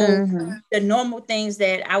 So Mhm. the normal things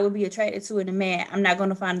that I would be attracted to in a man, I'm not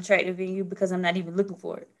gonna find attractive in you because I'm not even looking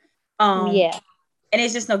for it. Um, Yeah. and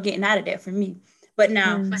it's just no getting out of that for me. But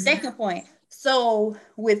now, Mhm. second point. So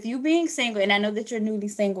with you being single, and I know that you're newly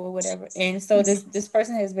single or whatever, and so this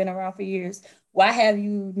person has been around for years. Why have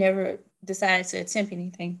you never decided to attempt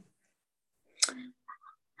anything?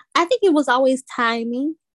 I think it was always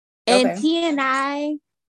timing. And Okay, he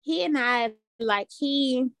and I, like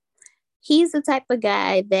he's the type of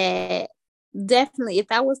guy that definitely, if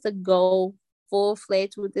I was to go full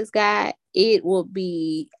fledged with this guy, it would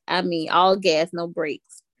be, I mean, all gas, no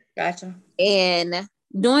brakes. gotcha. And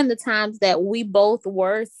during the times that we both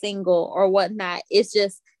were single or whatnot, it's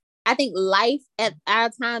just, I think life at our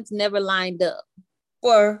times never lined up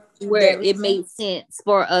For where that it reason. made sense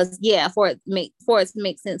for us. Yeah, for it to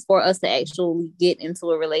make sense for us to actually get into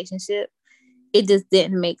a relationship. It just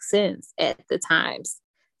didn't make sense at the times.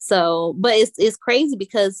 So, but it's crazy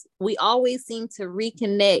because we always seem to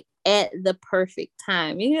reconnect at the perfect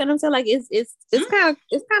time. You know what I'm saying? Like it's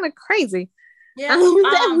kind of crazy Yeah.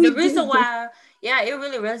 that The we reason do. why, yeah, it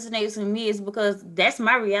really resonates with me is because that's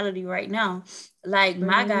my reality right now. Like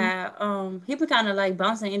my Mm-hmm. guy, he been kind of like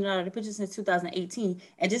bouncing in and out of the picture since 2018.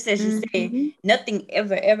 And just as you said, Mm-hmm. nothing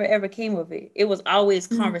ever came of it. It was always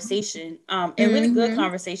Mm-hmm. conversation, and really good Mm-hmm.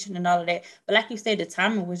 conversation and all of that. But like you said, the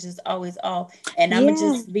timing was just always off. And I'ma Yeah.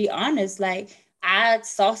 just be honest, like I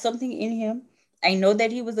saw something in him. I know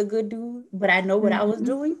that he was a good dude, but I know what I was Mm-hmm.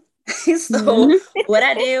 doing. So what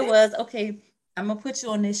I did was, okay, I'm gonna put you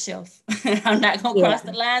on this shelf. I'm not gonna Yeah. cross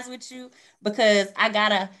the lines with you because I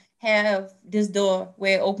gotta have this door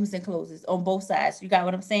where it opens and closes on both sides. You got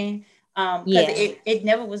what I'm saying? Because Yeah. it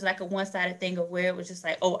never was like a one-sided thing of where it was just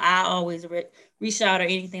like, oh, I always reach out or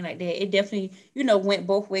anything like that. It definitely, went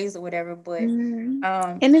both ways or whatever. But Mm-hmm.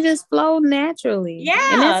 um, And it just flowed naturally.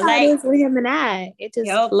 And that's yeah, how it like, is with him and I. It just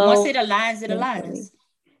yep. Once flowed it aligns, it naturally. aligns.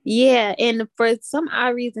 Yeah, and for some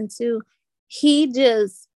odd reason too, he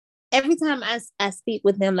just every time I speak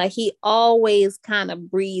with him, like he always kind of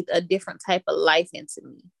breathe a different type of life into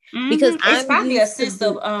me because It's I'm probably a used to sense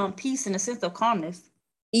of be peace and a sense of calmness.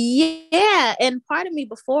 yeah, and part of me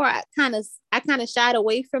before I kind of shied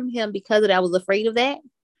away from him because of that. I was afraid of that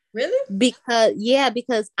Really?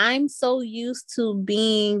 because I'm so used to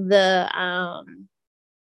being the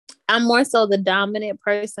I'm more so the dominant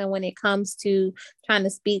person when it comes to trying to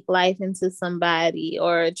speak life into somebody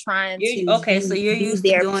or trying You're to okay, so you're be used to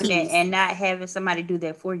their doing that peace. and not having somebody do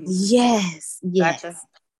that for you. Yes, Gotcha. yes.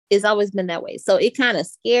 It's always been that way. So it kind of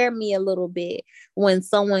scared me a little bit when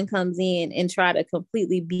someone comes in and try to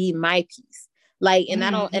completely be my piece. Like, and I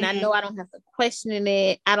know Mm-hmm. I don't have to question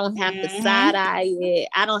it. I don't have to side Mm-hmm. eye it.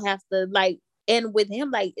 I don't have to like, and with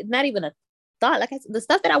him, like, it's not even a thought. Like I said, the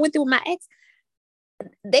stuff that I went through with my ex,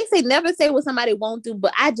 they say never say what somebody won't do,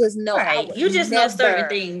 but I just know I Right. would You just know certain never.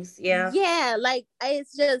 things. Yeah. Yeah, like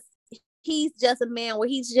it's just he's just a man where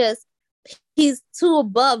he's too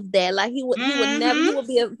above that. Like he would never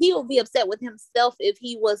Mm-hmm. he would be upset with himself if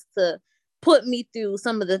he was to put me through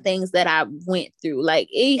some of the things that I went through. Like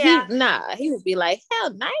Yeah. he would be like,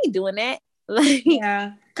 hell, no, I ain't doing that. Like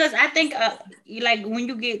Yeah. Cause I think like when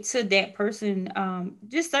you get to that person,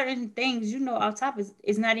 just certain things, off top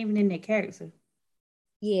is not even in their character.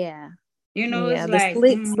 yeah, It's yeah, the like,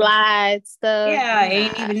 slick slide stuff, yeah, it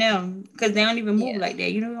ain't nah, even them because they don't even move yeah, like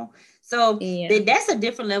that, So yeah, that's a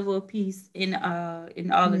different level of peace in all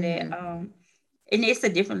of that. mm. And it's a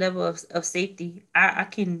different level of safety. I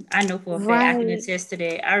know for a fact I can Right. attest to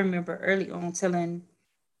that. I remember early on telling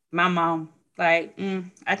my mom, like,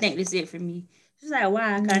 I think this is it for me. She's like,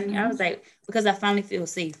 why, Connie? I Mhm. was like, because I finally feel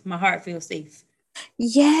safe. My heart feels safe.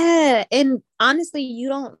 Yeah, and honestly, you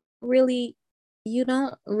don't really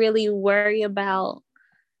worry about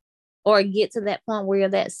or get to that point where you're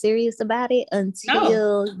that serious about it No,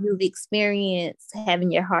 until you've experienced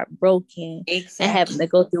having your heart broken and having to exactly.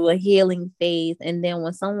 go through a healing phase. And then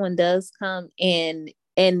when someone does come in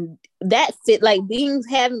and that's it, like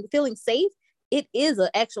feeling safe, it is an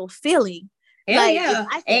actual feeling. Hell Like if yeah.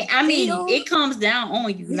 I can And I mean, feel it comes down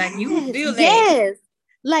on you. Like you yes, feel that. yes.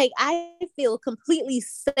 Like I feel completely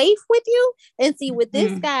safe with you. And see, with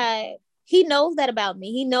this Mhm. guy, he knows that about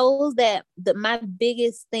me. He knows that my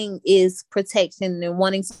biggest thing is protection and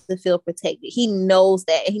wanting to feel protected. He knows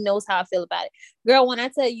that. He knows how I feel about it. Girl, when I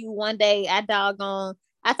tell you one day I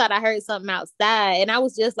thought I heard something outside and I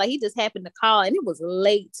was just like, he just happened to call and it was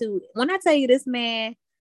late too. When I tell you this man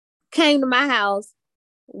came to my house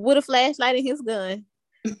with a flashlight and his gun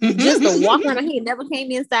just to walk around. He never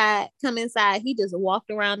come inside. He just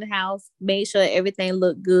walked around the house, made sure everything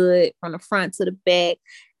looked good from the front to the back,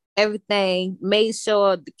 everything, made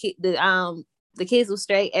sure the kids were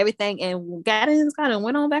straight, everything, and got in his car and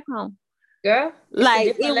went on back home. Girl, it's a Like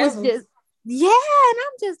different it was level. just yeah, and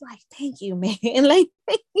I'm just like, thank you, man. like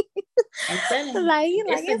I'm telling you, like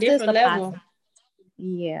it's a it's just different a level. process.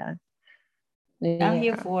 Yeah. I'm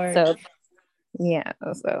here Yeah. for it. So yeah,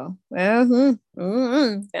 so I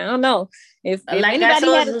don't know if Like I anybody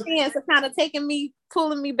told had a you, chance of kind of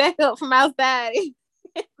pulling me back up from outside, it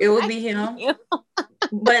it would might be be him. him.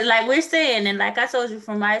 But like we're saying, and like I told you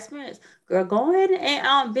from my experience, girl, go ahead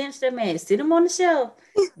and bench that man, sit him on the shelf,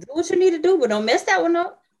 do what you need to do, but don't mess that one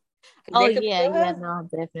up, because Oh that could be yeah, your yeah, husband. no,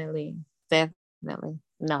 definitely.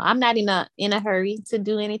 No, I'm not in a hurry to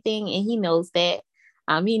do anything, and he knows that.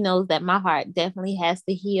 He knows that my heart definitely has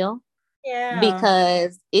to heal Yeah,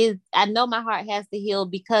 because I know my heart has to heal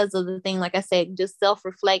because of the thing, like I said, just self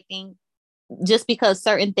reflecting just because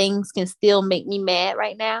certain things can still make me mad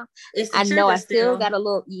right now. it's the I know trigger I still still. got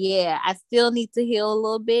I still need to heal a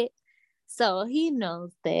little bit. So he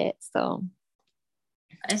knows that. So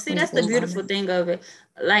And see, we that's the good on beautiful it. thing of it.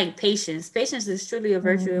 Like patience. Patience is truly a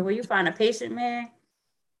virtue. And Mm, when you find a patient man,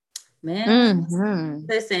 Man, Mm-hmm.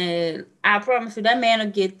 listen, I promise you, that man will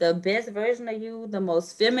get the best version of you, the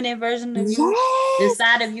most feminine version of you, the Yes.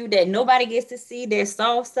 side of you that nobody gets to see, their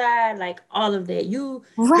soft side, like all of that. Your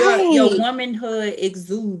Right. womanhood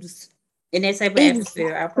exudes in that type of atmosphere.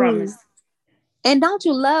 I Exactly. promise. And don't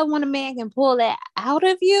you love when a man can pull that out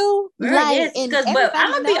of you? Girl, Like, yes, and because but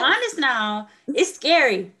I'm everybody gonna be knows. honest now, it's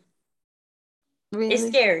scary. It's Really?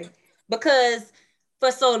 scary because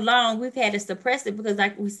for so long we've had to suppress it because,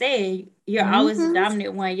 like we said, you're always the Mm-hmm.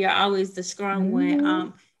 dominant one. You're always the strong one. Mm-hmm.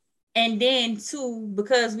 And then too,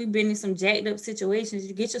 because we've been in some jacked up situations,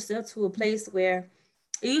 you get yourself to a place where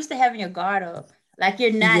you're used to having your guard up. Like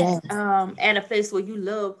you're not Yes. at a place where you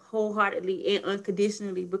love wholeheartedly and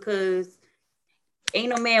unconditionally because ain't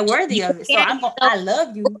no man worthy You of it. So prepare yourself. I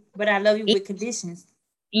love you, but I love you with conditions.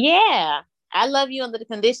 Yeah. I love you under the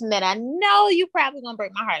condition that I know you probably gonna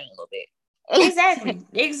break my heart in a little bit. Exactly,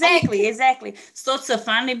 exactly, exactly. So to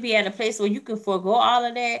finally be at a place where you can forego all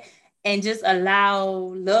of that and just allow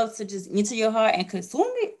love to just enter your heart and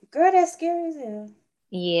consume it, girl, that's scary as hell.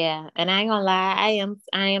 Yeah, and I ain't gonna lie, I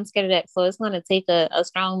am scared of that. So it's gonna take a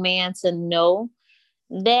strong man to know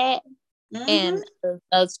that, Mm-hmm. and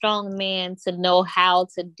a strong man to know how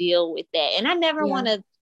to deal with that. And I never Yeah,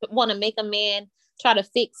 want to make a man try to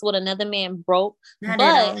fix what another man broke, not at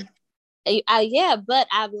but all. yeah, but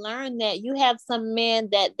I've learned that you have some men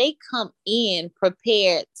that they come in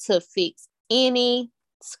prepared to fix any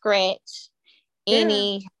scratch, Yeah.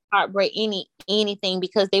 any heartbreak, anything,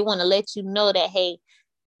 because they want to let you know that, hey,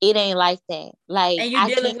 it ain't like that. Like, And you I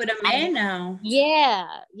dealing can't. with a I, man now. yeah,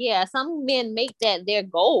 yeah. Some men make that their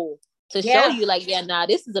goal to show Yeah, you, like, yeah, nah,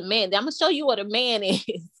 this is a man. I'm gonna show you what a man is.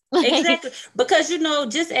 Like, exactly. Because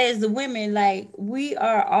just as the women, like we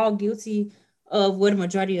are all guilty of what a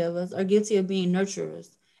majority of us are guilty of being nurturers.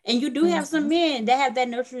 And you do have some mhm. men that have that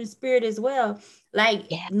nurturing spirit as well. Like,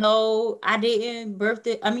 Yeah. no, I didn't birth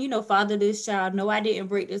it. I mean, father this child. No, I didn't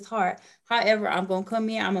break this heart. However, I'm gonna come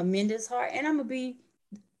in, I'm gonna mend this heart, and I'm gonna be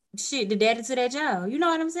shit, the daddy to that child. You know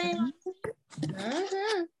what I'm saying?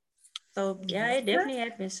 Mhm. So yeah, it definitely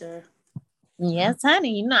happens, sir. Yes,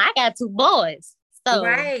 honey. I got two boys, so.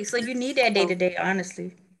 Right. So you need that day to day,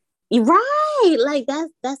 honestly. Right. Like,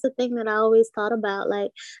 that's the thing that I always thought about.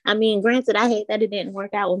 Like, I mean, granted, I hate that it didn't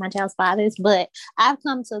work out with my child's fathers, but I've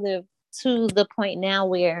come to the point now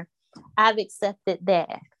where I've accepted that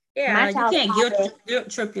my Yeah, you child's can't father. guilt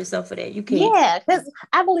trip yourself for that. You can't. Yeah, because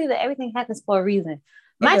I believe that everything happens for a reason. It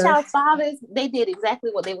My does. child's fathers, they did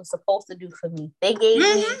exactly what they were supposed to do for me. They gave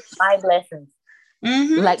me Mm-hmm. my blessings.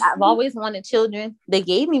 Like, Mm-hmm. I've always wanted children. They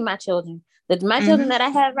gave me my children. My children Mm-hmm. that I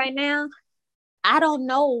have right now, I don't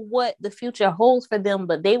know what the future holds for them,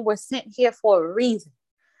 but they were sent here for a reason.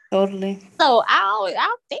 Totally. So I'll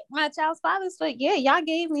thank my child's fathers for, yeah, y'all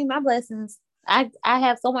gave me my blessings. I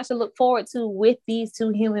have so much to look forward to with these two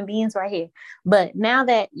human beings right here. But now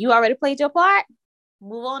that you already played your part,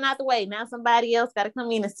 move on out the way. Now somebody else got to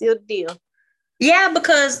come in and seal the deal. Yeah,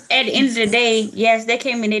 because at the end of the day, yes, they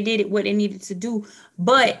came and they did what they needed to do.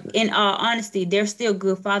 But in all honesty, they're still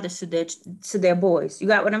good fathers to their boys. You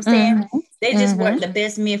got what I'm saying? Mm-hmm. They just Mm-hmm. weren't the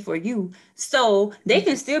best men for you. So they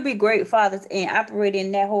can still be great fathers and operate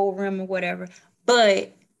in that whole realm or whatever.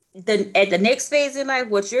 But at the next phase in life,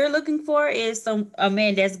 what you're looking for is a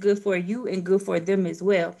man that's good for you and good for them as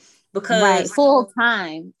well. Right. Because Full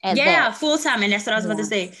time at yeah, that. full time, and that's what I was about to Yeah.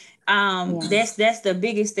 say. Yeah. That's the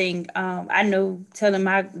biggest thing. I know telling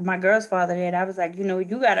my girl's father that I was like, you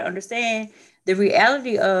got to understand the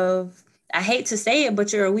reality of. I hate to say it,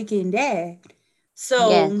 but you're a weekend dad. Yes.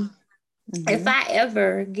 So if Mm-hmm. I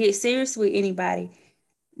ever get serious with anybody,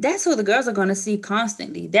 that's who the girls are gonna see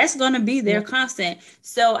constantly. That's gonna be their Yeah. constant.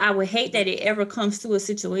 So I would hate that it ever comes to a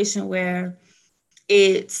situation where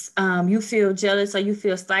it's you feel jealous or you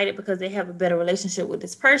feel slighted because they have a better relationship with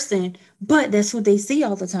this person, but that's who they see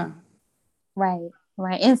all the time. Right.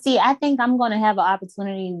 Right. And see, I think I'm going to have an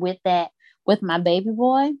opportunity with that with my baby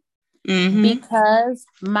boy, Mm-hmm. because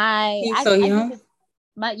my He's so I get young. to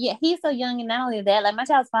my yeah, he's so young, and not only that, like, my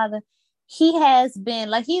child's father, he's been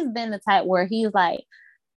the type where he's like,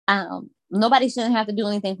 nobody shouldn't have to do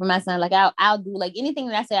anything for my son. Like, I'll do, like, anything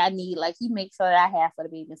that I say I need. Like, he makes sure that I have for the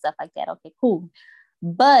baby and stuff like that. Okay, cool.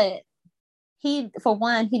 But for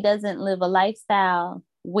one, he doesn't live a lifestyle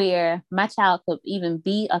where my child could even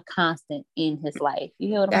be a constant in his life. You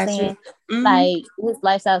hear what I'm Got you. saying? Mm-hmm. Like, his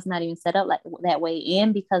lifestyle is not even set up like that way.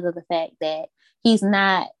 And because of the fact that he's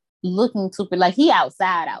not looking super, like, he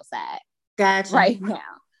outside Gotcha. right now.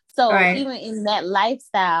 So Right. even in that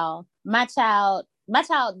lifestyle, my child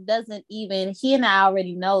doesn't even, he and I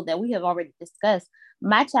already know that, we have already discussed,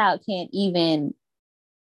 my child can't even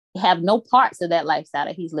have no parts of that lifestyle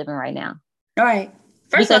that he's living right now. All right.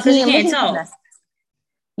 First Because off, because he he ain't can't looking for talk. nothing.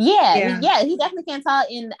 Yeah, Yeah. he definitely can't talk.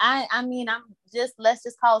 And I mean, let's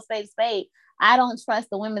just call a spade a spade. I don't trust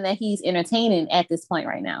the women that he's entertaining at this point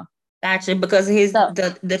right now. Gotcha. Because of his So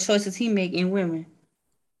the choices he make in women.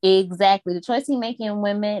 exactly the choice he making in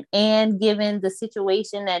women, and given the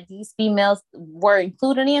situation that these females were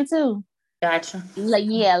included in too. Gotcha. Like,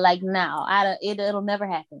 yeah, like now, it'll never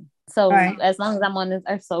happen. All So right. as long as I'm on this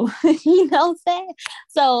earth, so you know what I'm saying?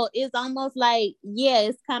 So it's almost like, yeah,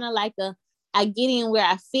 it's kind of like I get in where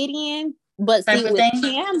I fit in. But Type see, of thing. with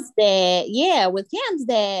Cam's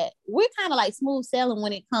dad, we're kind of like smooth sailing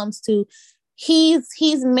when it comes to he's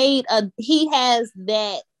made a he has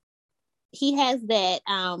that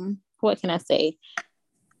what can I say?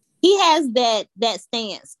 He has that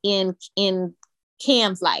stance in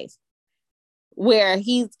Cam's life where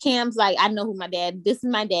Cam's like, I know who my dad, this is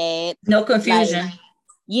my dad. No Like, confusion.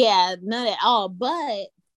 yeah, none at all. But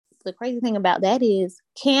the crazy thing about that is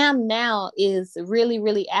Cam now is really,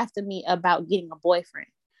 really after me about getting a boyfriend.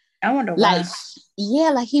 I wonder Like, why. yeah,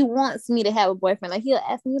 like he wants me to have a boyfriend. Like he'll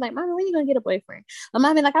ask me, like, "Mommy, when you gonna get a boyfriend?" Or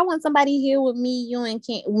Mommy, like, I want somebody here with me, you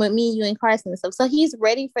and Carson and stuff. So he's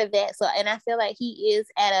ready for that. So, and I feel like he is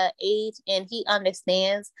at an age and he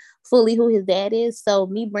understands fully who his dad is. So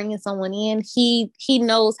me bringing someone in, he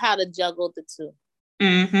knows how to juggle the two.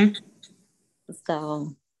 Mm-hmm.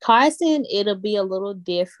 So Carson, it'll be a little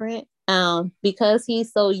different, because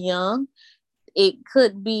he's so young. It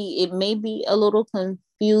may be a little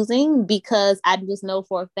confusing because I just know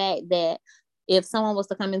for a fact that if someone was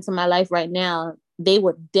to come into my life right now, they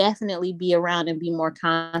would definitely be around and be more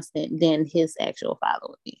constant than his actual father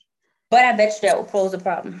would be. But I bet you that will pose a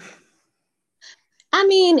problem. I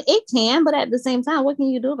mean, it can, but at the same time, what can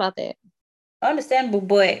you do about that? Understandable,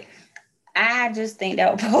 but I just think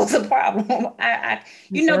that would pose a problem.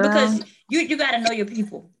 Because Girl. you got to know your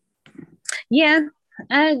people. Yeah,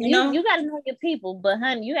 You you know, got to know your people, but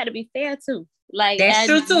honey, you got to be fair too. Like, that's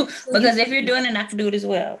and true too. Because if you're doing it, I can do it as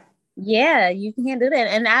well. yeah, you can't do that.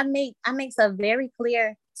 And I make stuff very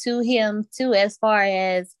clear to him too, as far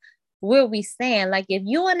as where we stand. Like, if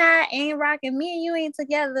you and I ain't rocking, me and you ain't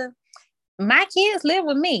together, my kids live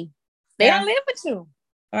with me. They don't Yeah. live with you.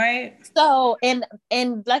 Right. So, and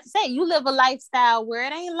like I said, you live a lifestyle where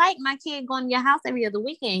it ain't like my kid going to your house every other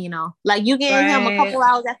weekend, like you get him a Right. couple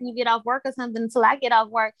hours after you get off work or something until I get off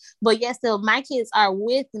work. But yes, still my kids are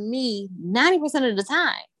with me 90% of the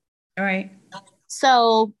time. Right.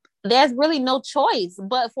 So there's really no choice.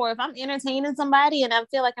 But for if I'm entertaining somebody and I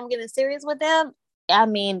feel like I'm getting serious with them, I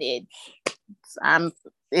mean,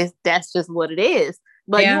 that's just what it is.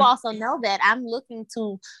 But you Yeah. also know that I'm looking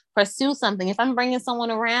to pursue something. If I'm bringing someone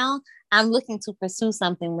around, I'm looking to pursue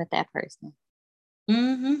something with that person.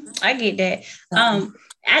 Mm-hmm. I get that. So,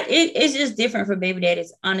 It's just different for baby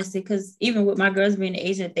daddies, honestly, because even with my girls being the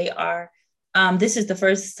age that they are, this is the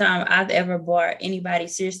first time I've ever brought anybody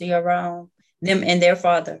seriously around them and their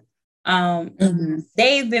father.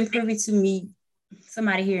 They've been privy to me,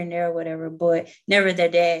 somebody here and there or whatever, but never their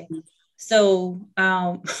dad. So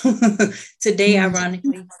today,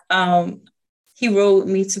 ironically, he rode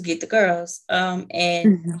me to get the girls.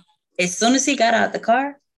 And as soon as he got out the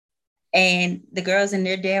car, and the girls and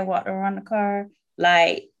their dad walked around the car,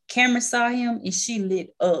 like Cameron saw him and she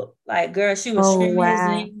lit up. Like, girl, she was oh screaming his wow.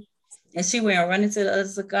 name and she went running to the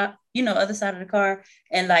other side of the car,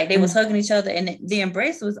 and like they was hugging each other, and the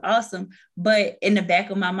embrace was awesome. But in the back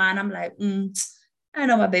of my mind, I'm like, I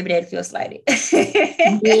know my baby daddy feels slighted.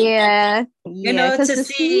 Yeah, yeah. Because To to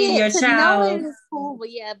see see it, your to know it child, is cool,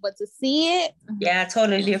 but yeah, but to see it, yeah,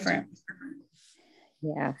 totally different.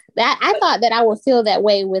 yeah. That I thought that I would feel that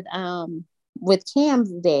way with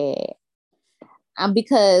Cam's dad.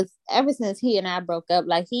 Because ever since he and I broke up,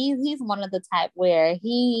 like he's one of the type where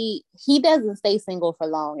he doesn't stay single for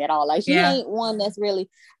long at all. Like he Yeah. ain't one that's really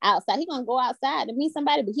outside. He gonna go outside to meet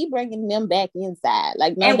somebody, but he bringing them back inside.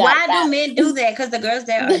 Like, no And doubt why do about men do that? Because the girls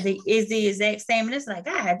that are is the exact same. And it's like,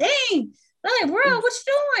 God dang. Like, bro, it. what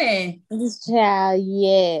you doing? This child,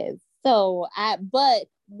 yes. But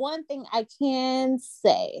one thing I can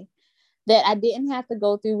say that I didn't have to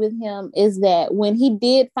go through with him is that when he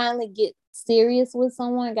did finally gotten serious with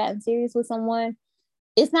someone,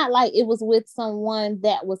 it's not like it was with someone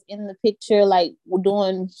that was in the picture, like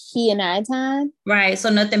during he and I time. Right. So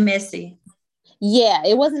nothing messy. Yeah,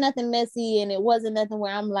 it wasn't nothing messy, and it wasn't nothing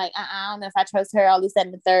where I'm like, I don't know if I trust her, all this, that,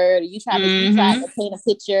 and the third. You tried to paint a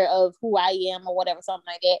picture of who I am or whatever, something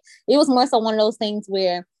like that. It was more so one of those things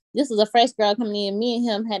where this was a fresh girl coming in. Me and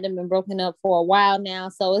him hadn't been broken up for a while now,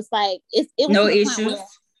 so it's like it was No to the point where issues.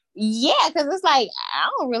 Yeah, because it's like I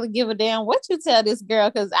don't really give a damn what you tell this girl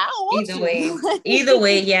because I don't want Either you.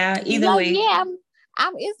 way, yeah, either Like, way. yeah,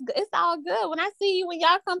 I'm it's all good. When I see you when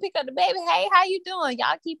y'all come pick up the baby, hey, how you doing?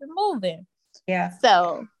 Y'all keep it moving. Yeah.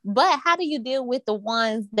 So, but how do you deal with the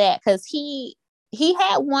ones that because he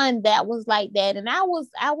had one that was like that, and I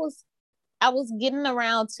was getting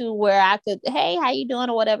around to where I could, hey, how you doing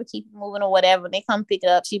or whatever, keep it moving or whatever. They come pick it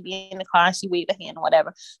up, she be in the car, and she wave a hand or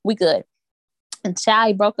whatever. We good. And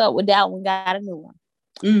Charlie broke up with that one, got a new one.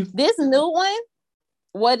 This new one,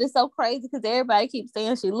 what is so crazy because everybody keeps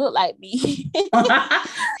saying she looked like me.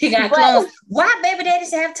 He got clones. Why baby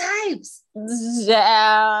daddies have types?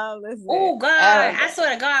 Yeah, Oh God, I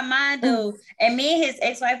swear to God, mine do. And me and his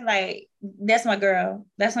ex-wife, like, that's my girl.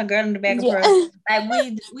 That's my girl in the back of her.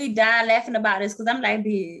 Like we die laughing about this because I'm like,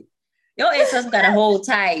 bitch, your ex-husband got a whole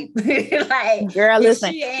type. Like, girl,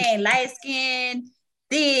 listen. She ain't light skinned,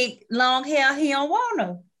 thick, long hair, he don't want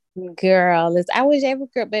her. Girl, listen, I wish every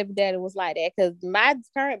baby daddy was like that because my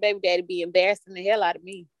current baby daddy be embarrassing the hell out of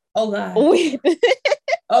me. Oh God.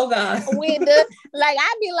 Oh God. Like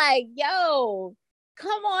I'd be like, yo,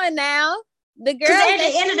 come on now. The girl at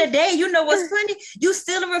the end of the day, you know what's funny? You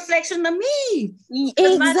still a reflection of me.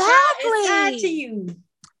 Exactly. My child is tied to you.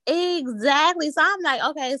 Exactly. So I'm like,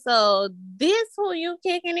 okay, so this who you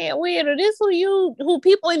kicking it with, or this who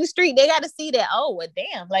people in the street, they got to see that, oh well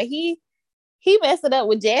damn, like he messed it up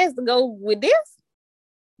with Jazz to go with this.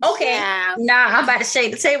 Okay. Yeah. Nah, I'm about to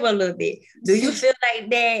shake the table a little bit. Do you feel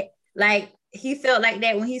like that? Like he felt like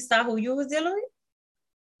that when he saw who you was dealing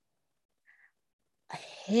with?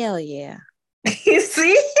 Hell yeah. You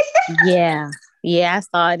see? Yeah. I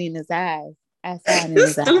saw it in his eyes. I saw it in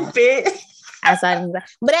his eyes. Stupid. I saw it in his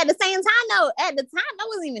eyes. But at the same time, though, I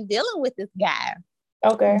wasn't even dealing with this guy.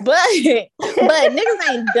 Okay. But niggas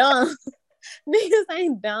ain't dumb. Niggas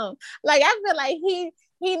ain't dumb. Like I feel like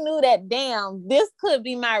he knew that damn, this could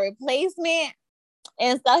be my replacement.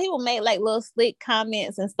 And so he would make like little slick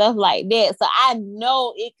comments and stuff like that. So I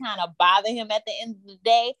know it kind of bothered him at the end of the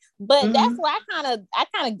day. But that's why I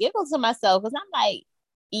kind of giggle to myself because I'm like,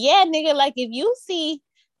 yeah, nigga, like if you see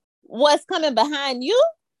what's coming behind you,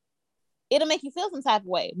 it'll make you feel some type of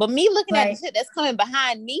way. But me looking at the shit that's coming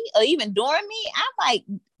behind me or even during me, I'm like,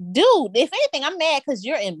 dude, if anything, I'm mad because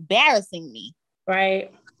you're embarrassing me.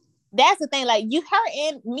 Right. That's the thing. Like you, her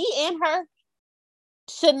and me and her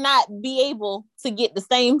should not be able to get the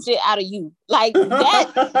same shit out of you. Like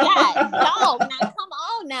that, God, dog. Now come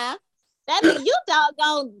on now. That means you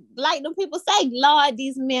doggone, like them people say, Lord,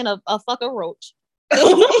 these men are fucking roach. like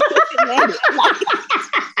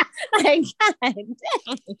God damn.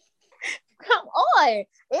 Come on. It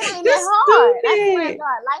ain't that hard. I swear to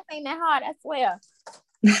God, life ain't that hard. I swear.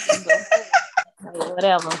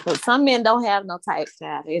 Whatever. But some men don't have no type,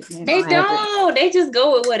 child. They don't. They just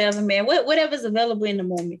go with whatever, man. Whatever's available in the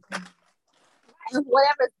moment.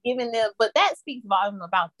 Whatever's given them. But that speaks volume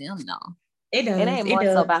about them, though. It does. It ain't more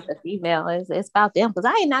so about the female. It's about them. Because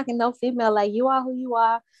I ain't knocking no female like you are who you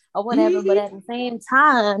are or whatever. Mm-hmm. But at the same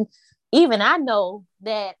time, even I know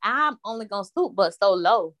that I'm only gonna stoop but so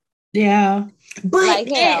low. Yeah. But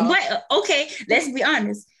okay, let's be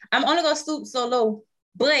honest. I'm only gonna stoop so low.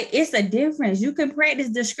 But it's a difference. You can practice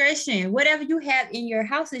discretion. Whatever you have in your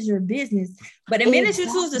house is your business. But the minute you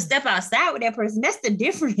choose to step outside with that person, that's the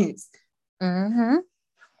difference. Mm-hmm.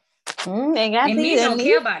 And men don't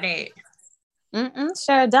care about that.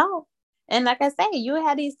 Sure don't. And like I say, you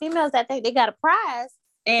have these females that think they got a prize.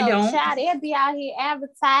 And so child, they'll be out here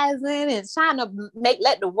advertising and trying to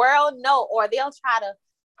let the world know, or they'll try to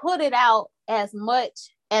put it out as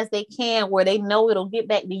much as they can where they know it'll get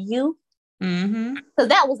back to you. Because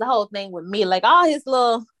that was the whole thing with me. Like all his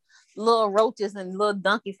little roaches and little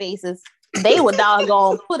donkey faces, they were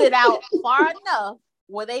doggone put it out far enough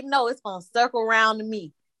where they know it's gonna circle around to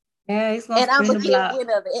me. Yeah, it's gonna I'm gonna get rid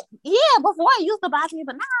of it. Yeah, before it used to bother me,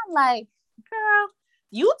 but now I'm like, girl,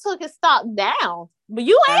 you took his stock down, but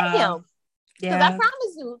you ain't him. Because I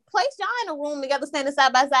promise you, place y'all in a room together, standing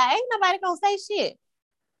side by side, ain't nobody gonna say shit.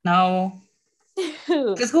 No.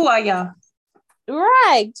 Because who are y'all?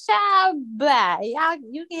 Right, child, bye. Y'all,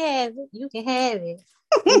 you can have it. You can have it.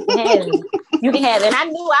 You can have it. You can have it. And I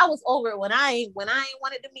knew I was over it when I ain't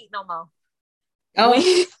wanted to meet no more. Oh,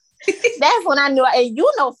 that's when I knew. And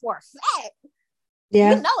you know for a fact, you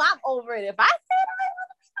know I'm over it. If I said I ain't want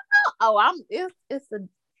to meet no more,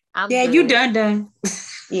 I'm good. You done.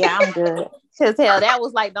 Yeah, I'm good. Because hell, that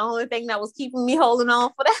was like the only thing that was keeping me holding on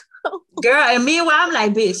for that. Girl, and meanwhile, I'm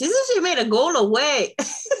like, bitch, isn't she made a goal away?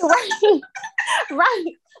 Right.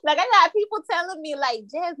 Like I got people telling me, like,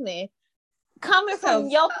 Jasmine, coming from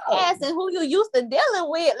your past and who you used to dealing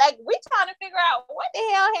with. Like, we trying to figure out what the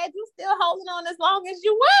hell had you still holding on as long as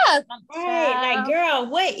you was. Right, like, girl,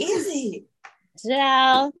 what is it?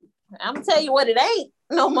 Child, I'm gonna tell you what it ain't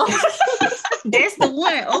no more. That's the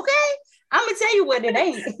one, okay? I'm gonna tell you what it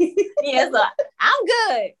ain't. Yeah, so I'm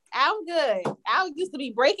good. I used to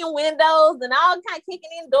be breaking windows and all kind of kicking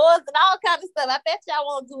in doors and all kind of stuff. I bet y'all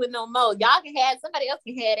won't do it no more. Y'all can have, somebody else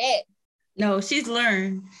can have that. No, she's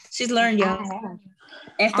learned, y'all.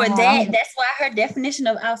 And for that's why her definition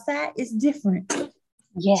of outside is different.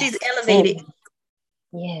 Yes. She's elevated.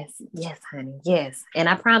 Yes, honey. Yes. And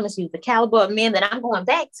I promise you, the caliber of men that I'm going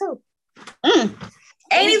back to.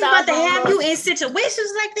 Ain't even about to have you in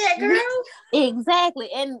situations like that, girl. Exactly.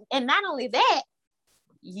 And not only that,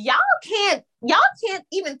 y'all can't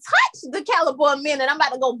even touch the caliber of men that I'm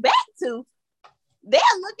about to go back to.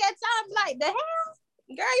 They'll look at y'all and be like, the hell?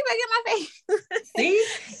 Girl, you better get my face. See?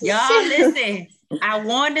 Y'all listen. I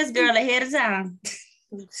warned this girl ahead of time.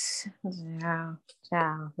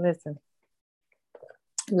 Child, listen.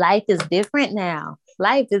 Life is different now.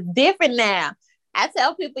 I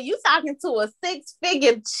tell people, you talking to a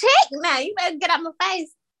 6-figure chick now. You better get out my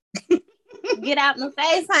face. Get out my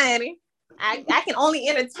face, honey. I can only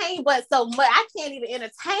entertain, but so much. I can't even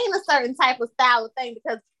entertain a certain type of style of thing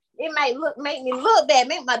because it might make me look bad,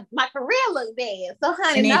 make my career look bad. So,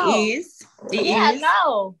 honey, and no. It is.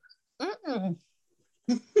 No.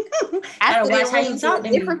 I sit in rooms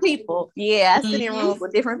with different people. Yeah, I sit in rooms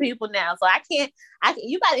with different people now. So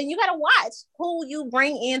you gotta watch who you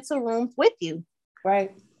bring into rooms with you.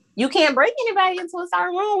 Right. You can't bring anybody into a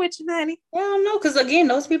certain room with you, honey. Yeah, no, because again,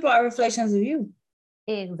 those people are reflections of you.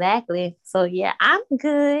 Exactly. So yeah, I'm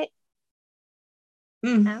good.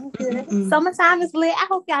 I'm good. Summertime is lit. I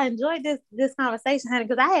hope y'all enjoyed this conversation, honey,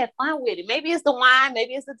 because I had fun with it. Maybe it's the wine,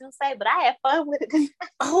 maybe it's the juice, but I had fun with it.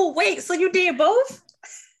 Oh, wait, so you did both?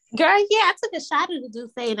 Girl, yeah, I took a shot of the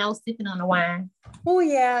juice and I was sipping on the wine. Oh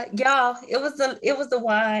yeah, y'all, it was the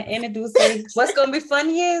wine and the juice. What's gonna be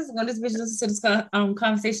funny is when this bitch listens to this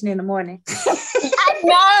conversation in the morning.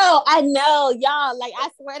 I know, y'all. Like, I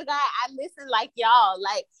swear to God, I listen like y'all.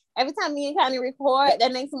 Like, every time me and Connie record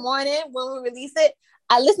that next morning when we release it,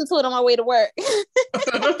 I listen to it on my way to work.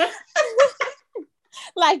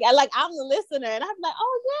 like I'm the listener, and I'm like,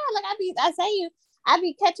 oh yeah, like I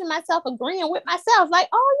be catching myself agreeing with myself, like,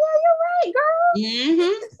 oh yeah, you're right,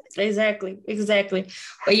 girl. Exactly.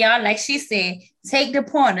 But y'all, like she said, take the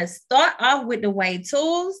pointers. Start off with the white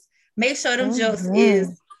tools. Make sure them jokes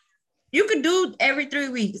is. You could do every 3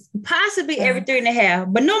 weeks, possibly every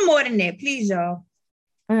 3.5, but no more than that, please, y'all.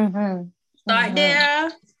 Start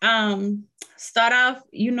there. Start off,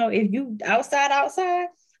 if you outside,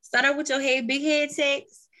 start off with your big head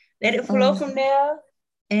text. Let it flow from there.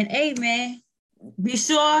 And hey, man, be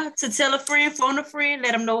sure to tell a friend, phone a friend,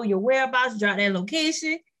 let them know your whereabouts, drop their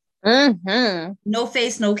location. No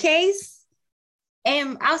face, no case.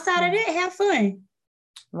 And outside of that, have fun.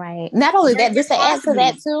 Right. Not only that, just to add to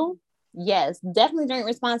that too. Yes, definitely drink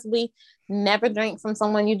responsibly. Never drink from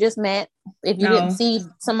someone you just met. If you didn't see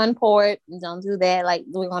someone pour it, don't do that. Like,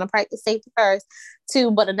 we're going to practice safety first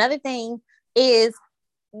too. But another thing is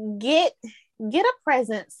get a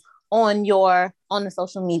presence on the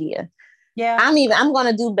social media. Yeah. I'm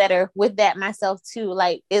going to do better with that myself too.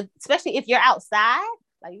 Like, especially if you're outside,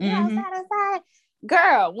 like you're outside,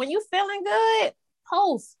 girl, when you feeling good,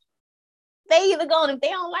 post. They either go, and if they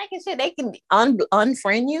don't like it, shit, they can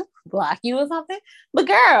unfriend you, block you or something. But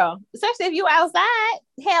girl, especially if you outside,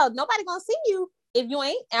 hell, nobody gonna see you if you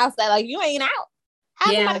ain't outside. Like, you ain't out.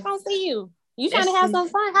 How somebody gonna see you? You trying to have some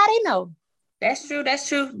fun? How they know? That's true.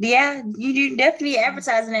 Yeah, you definitely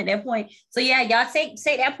advertising at that point. So yeah, y'all take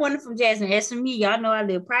that pointer from Jasmine. As for me, y'all know I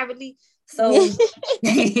live privately. So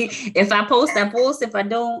if I post, I post. If I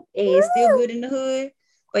don't, it's still good in the hood.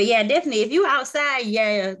 But yeah, definitely, if you outside,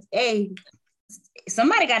 yeah, hey,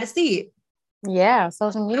 somebody got to see it. Yeah,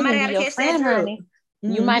 social media can be your friend, honey.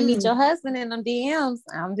 You might meet your husband in them DMs.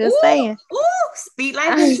 I'm just saying. Speak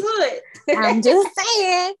like you should. I'm just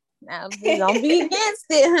saying. Don't be against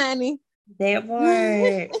it, honey. That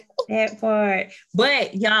part.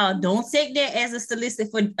 But y'all, don't take that as a solicit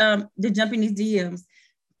for to jump in these DMs.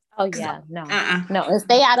 Oh yeah, no, and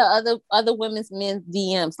stay out of other men's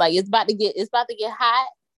DMs. Like, it's about to get hot.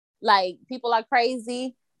 Like, people are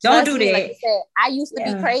crazy. Don't do that. Like you said, I used to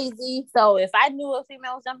be crazy. So if I knew a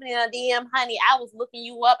female was jumping in a DM, honey, I was looking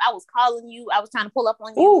you up. I was calling you. I was trying to pull up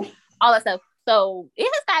on you. All that stuff. So it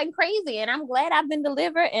has gotten crazy, and I'm glad I've been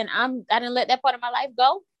delivered, and I didn't let that part of my life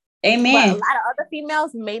go. Amen. But a lot of other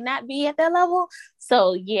females may not be at that level.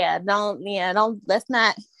 So let's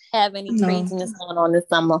not have any craziness going on this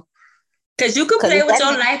summer. Because you can play with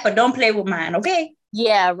your life, but don't play with mine, okay?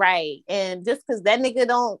 Yeah, right. And just because that nigga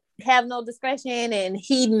don't have no discretion and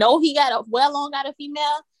he know he got a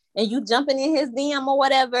female and you jumping in his DM or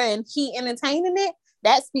whatever and he entertaining it,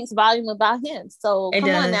 that speaks volume about him. So come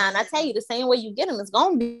on now. And I tell you, the same way you get him is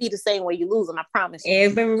going to be the same way you lose him. I promise you.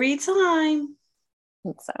 Every time.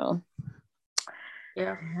 So,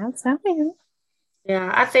 yeah. I'm telling you.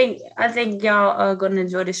 Yeah, I think y'all are going to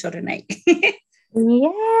enjoy the show tonight.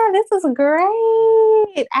 Yeah, this was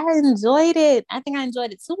great. I enjoyed it. I think I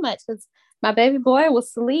enjoyed it too much because my baby boy was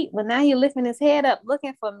asleep, but now he's lifting his head up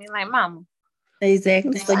looking for me like, Mama.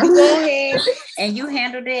 Exactly. So you go ahead and you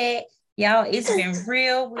handle that. Y'all, it's been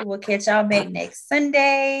real. We will catch y'all back next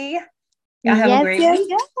Sunday. Y'all have a great week.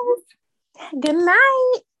 Yes. Good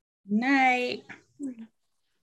night. Night.